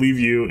 I'm going to leave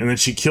you. And then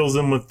she kills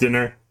him with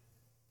dinner.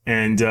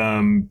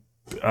 And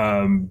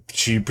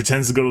she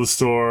pretends to go to the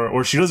store,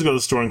 or she doesn't go to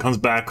the store and comes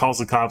back, calls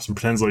the cops and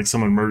pretends like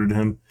someone murdered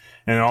him.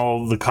 And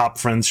all the cop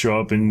friends show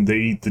up and they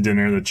eat the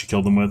dinner that she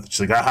killed them with.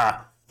 She's like,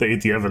 aha, they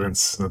ate the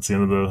evidence. That's the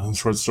end of the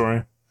short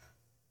story.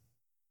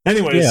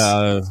 Anyways.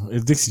 Yeah,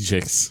 it's Dixie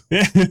Chicks.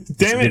 Yeah,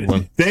 damn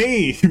it.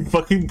 They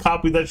fucking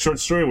copied that short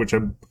story, which I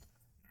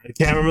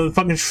can't remember the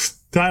fucking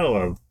title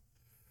of.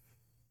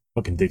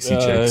 Fucking Dixie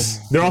Chicks.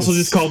 They're also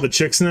just called the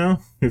Chicks now.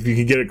 If you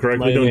can get it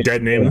correctly, don't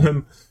dead name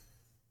them.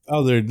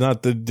 Oh, they're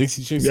not the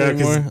Dixie Chicks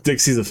anymore? Yeah, because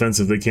Dixie's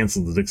offensive. They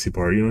canceled the Dixie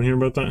part. You don't hear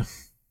about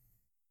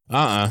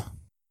that?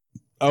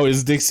 Oh,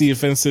 is Dixie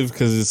offensive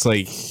because it's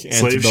like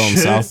antebellum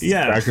South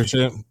cracker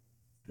shit?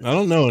 I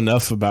don't know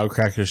enough about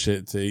cracker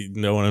shit to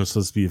know when I'm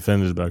supposed to be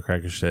offended about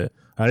cracker shit.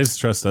 I just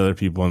trust other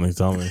people when they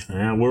tell me.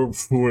 Yeah, we're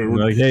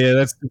like, hey, yeah,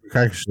 that's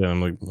cracker shit.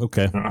 I'm like,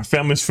 okay. Our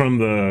family's from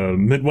the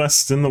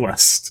Midwest and the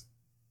West.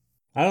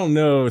 I don't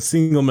know a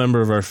single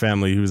member of our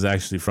family who's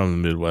actually from the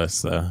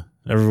Midwest, though.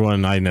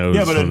 Everyone I know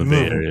is from the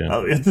Bay Area.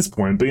 At this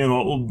point, but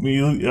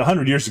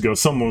 100 years ago,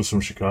 someone was from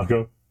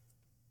Chicago.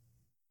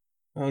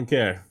 I don't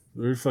care.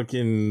 We're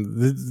fucking.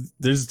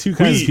 There's two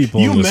kinds of people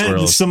in this world.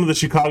 You met some of the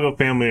Chicago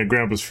family at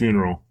Grandpa's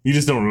funeral. You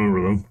just don't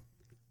remember them.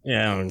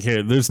 Yeah, I don't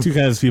care. There's two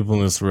kinds of people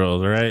in this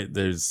world, all right?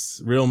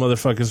 There's real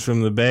motherfuckers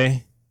from the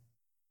Bay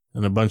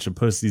and a bunch of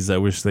pussies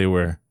that wish they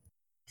were.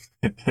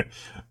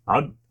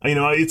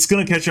 It's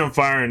going to catch on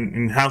fire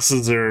and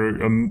houses are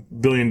 $1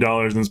 billion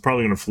and it's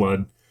probably going to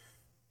flood.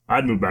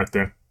 I'd move back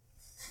there.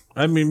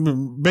 I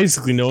mean,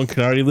 basically, no one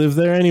can already live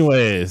there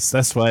anyways.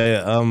 That's why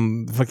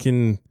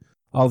fucking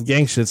all the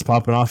gang shit's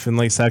popping off in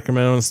like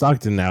Sacramento and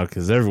Stockton now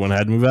because everyone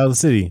had to move out of the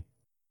city.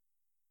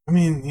 I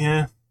mean,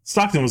 yeah.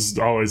 Stockton was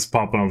always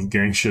popping off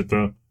gang shit,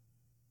 though.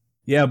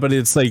 Yeah, but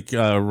it's like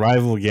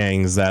rival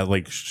gangs that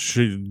like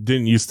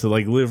didn't used to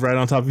like live right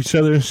on top of each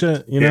other and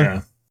shit, you know?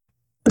 Yeah.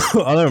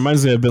 Oh, that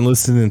reminds me, I've been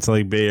listening to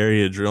like Bay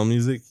Area drill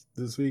music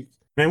this week.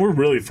 Man, we're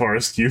really far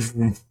askew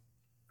from...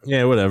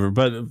 Yeah, whatever.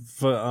 But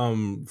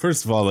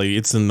first of all, like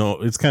it's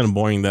kind of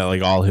boring that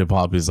like all hip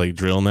hop is like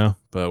drill now.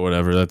 But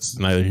whatever, that's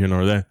neither here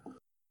nor there.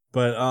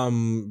 But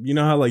you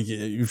know how like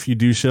if you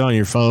do shit on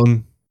your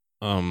phone,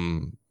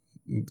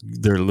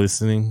 they're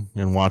listening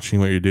and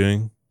watching what you're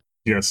doing.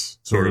 Yes,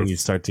 sort of. You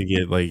start to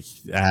get like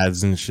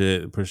ads and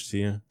shit pushed to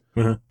you.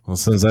 Uh-huh. Well,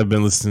 since I've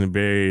been listening to Bay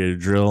Area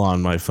drill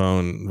on my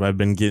phone, I've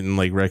been getting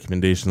like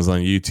recommendations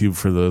on YouTube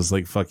for those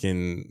like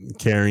fucking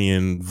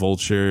carrion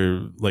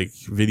vulture like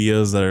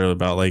videos that are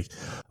about like,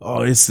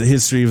 oh, it's the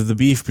history of the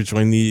beef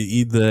between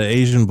the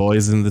Asian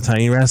boys and the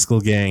Tiny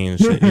Rascal gang and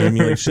shit. You know what I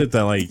mean? Like shit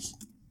that like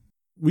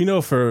we know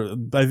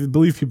I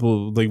believe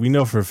people like we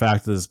know for a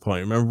fact at this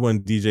point. Remember when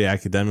DJ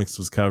Academics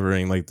was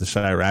covering like the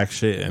Chirac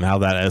shit and how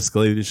that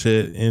escalated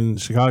shit in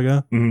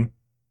Chicago? Mm-hmm.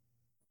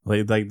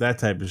 Like that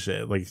type of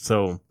shit. Like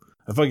so.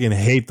 I fucking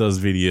hate those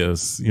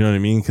videos. You know what I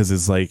mean? Because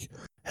it's like,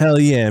 hell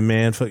yeah,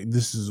 man. We're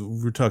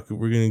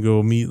gonna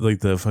go meet like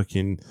the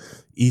fucking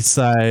East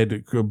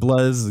Side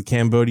Bloods, the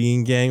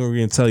Cambodian gang. We're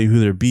gonna tell you who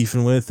they're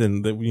beefing with,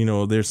 and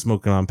that they're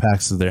smoking on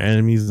packs of their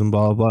enemies and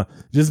blah blah blah.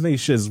 Just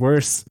makes shit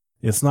worse.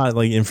 It's not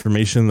like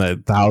information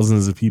that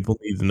thousands of people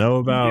need to know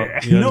about.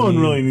 Yeah, you know no one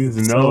really needs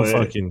to know it.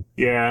 Fucking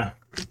yeah.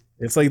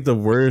 It's like the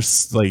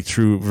worst, like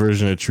true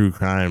version of true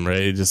crime, right?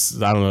 It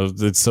just, I don't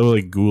know. It's so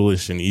like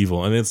ghoulish and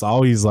evil, and it's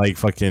always like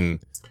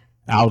fucking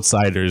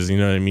outsiders. You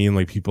know what I mean?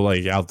 Like people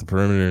like out the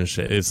perimeter and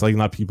shit. It's like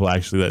not people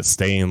actually that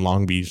stay in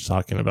Long Beach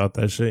talking about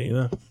that shit. You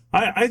know?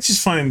 I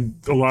just find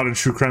a lot of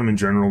true crime in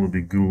general to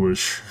be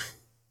ghoulish.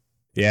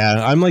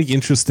 Yeah, I'm like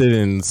interested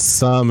in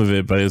some of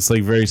it, but it's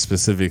like very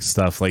specific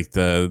stuff, like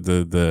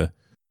the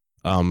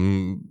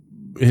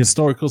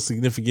historical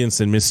significance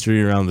and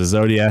mystery around the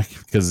Zodiac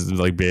because of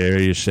like Bay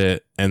Area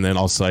shit. And then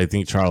also I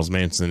think Charles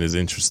Manson is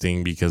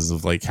interesting because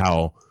of like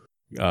how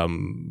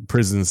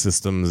prison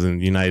systems in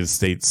the United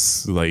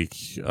States, like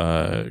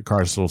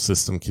carceral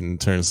system can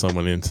turn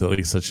someone into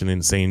like such an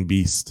insane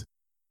beast.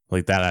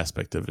 Like that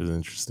aspect of it is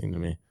interesting to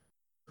me.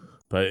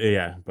 But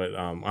I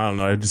don't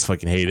know. I just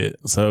fucking hate it.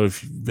 So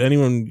if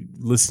anyone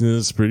listening to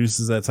this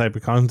produces that type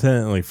of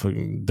content, like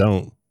fucking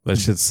don't. That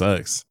shit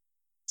sucks.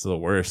 It's the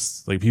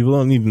worst. Like people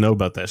don't need to know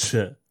about that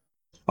shit.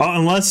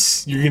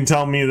 Unless you can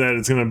tell me that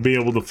it's going to be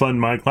able to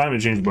fund my climate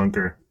change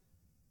bunker.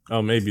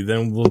 Oh, maybe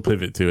then we'll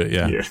pivot to it.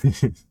 Yeah.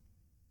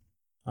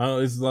 I don't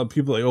know, it's a lot of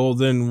people like, oh,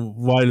 then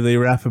why do they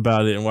rap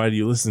about it and why do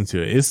you listen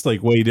to it? It's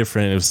like way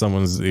different if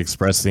someone's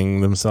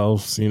expressing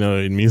themselves, you know,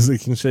 in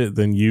music and shit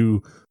than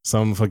you,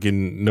 some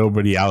fucking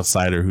nobody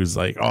outsider who's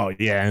like, oh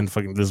yeah, and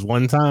fucking this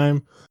one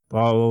time,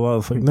 blah blah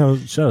blah. Like, no,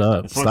 shut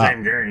up, stop.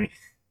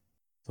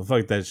 So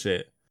fuck that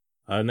shit.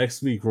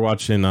 Next week we're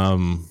watching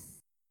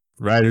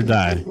Ride or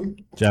Die,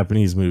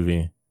 Japanese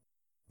movie.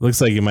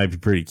 Looks like it might be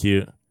pretty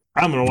cute.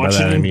 I'm gonna watch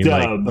it in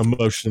dub. Like,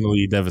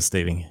 emotionally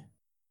devastating.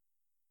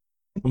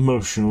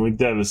 Emotionally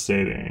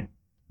devastating.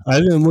 I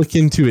didn't look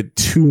into it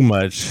too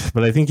much,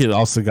 but I think it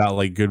also got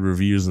like good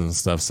reviews and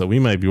stuff. So we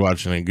might be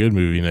watching a good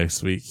movie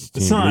next week.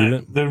 Can you believe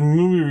it? The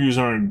movie reviews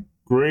aren't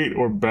great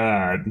or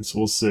bad, so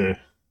we'll see.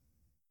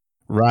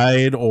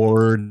 Ride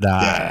or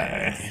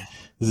Die.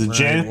 It's a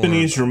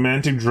Japanese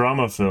romantic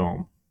drama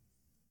film.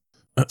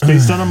 It's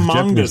based on a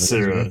manga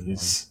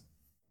series.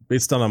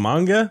 Based on a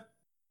manga?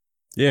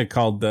 Yeah,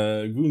 called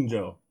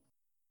Gunjo.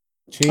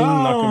 Shin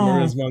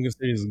Nakamura's manga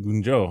series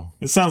Gunjo.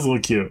 It sounds a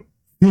little cute.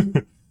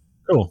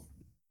 Cool.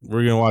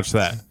 We're going to watch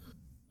that.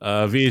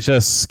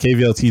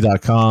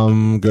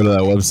 VHSKVLT.com. Go to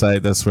that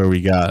website. That's where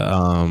we got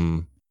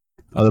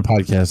other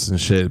podcasts and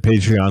shit.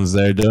 Patreon's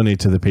there. Donate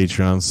to the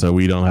Patreon so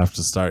we don't have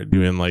to start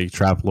doing like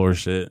trap lore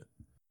shit.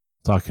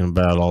 Talking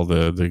about all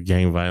the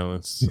gang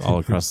violence all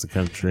across the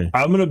country.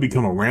 I'm going to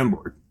become a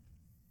landlord.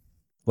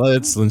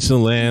 Let's lynch the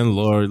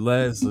landlord.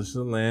 Let's lynch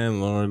the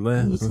landlord.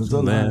 Let's lynch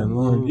the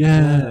landlord.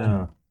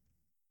 Yeah.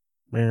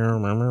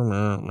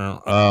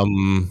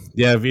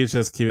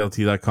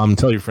 VHSKVLT.com.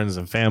 Tell your friends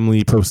and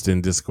family. Post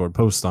in Discord.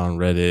 Post on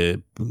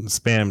Reddit.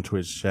 Spam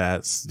Twitch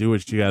chats. Do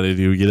what you got to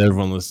do. Get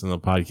everyone listening to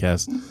the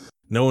podcast.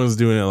 No one's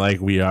doing it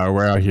like we are.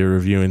 We're out here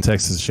reviewing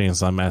Texas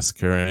Chainsaw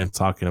Massacre and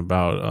talking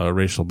about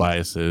racial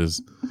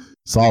biases,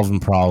 solving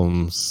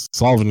problems,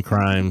 solving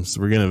crimes.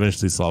 We're gonna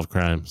eventually solve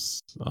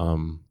crimes.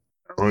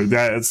 We're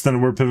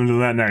pivoting to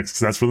that next because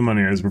that's where the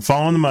money is. We're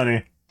following the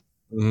money.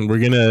 We're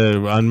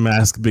gonna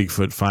unmask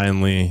Bigfoot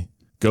finally.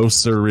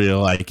 Ghosts are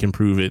real. I can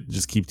prove it.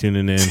 Just keep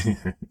tuning in.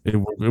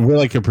 We're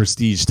like a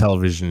prestige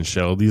television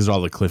show. These are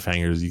all the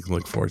cliffhangers you can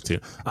look forward to.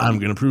 I'm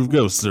gonna prove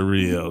ghosts are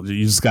real.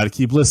 You just got to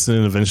keep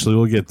listening. Eventually,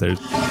 we'll get there.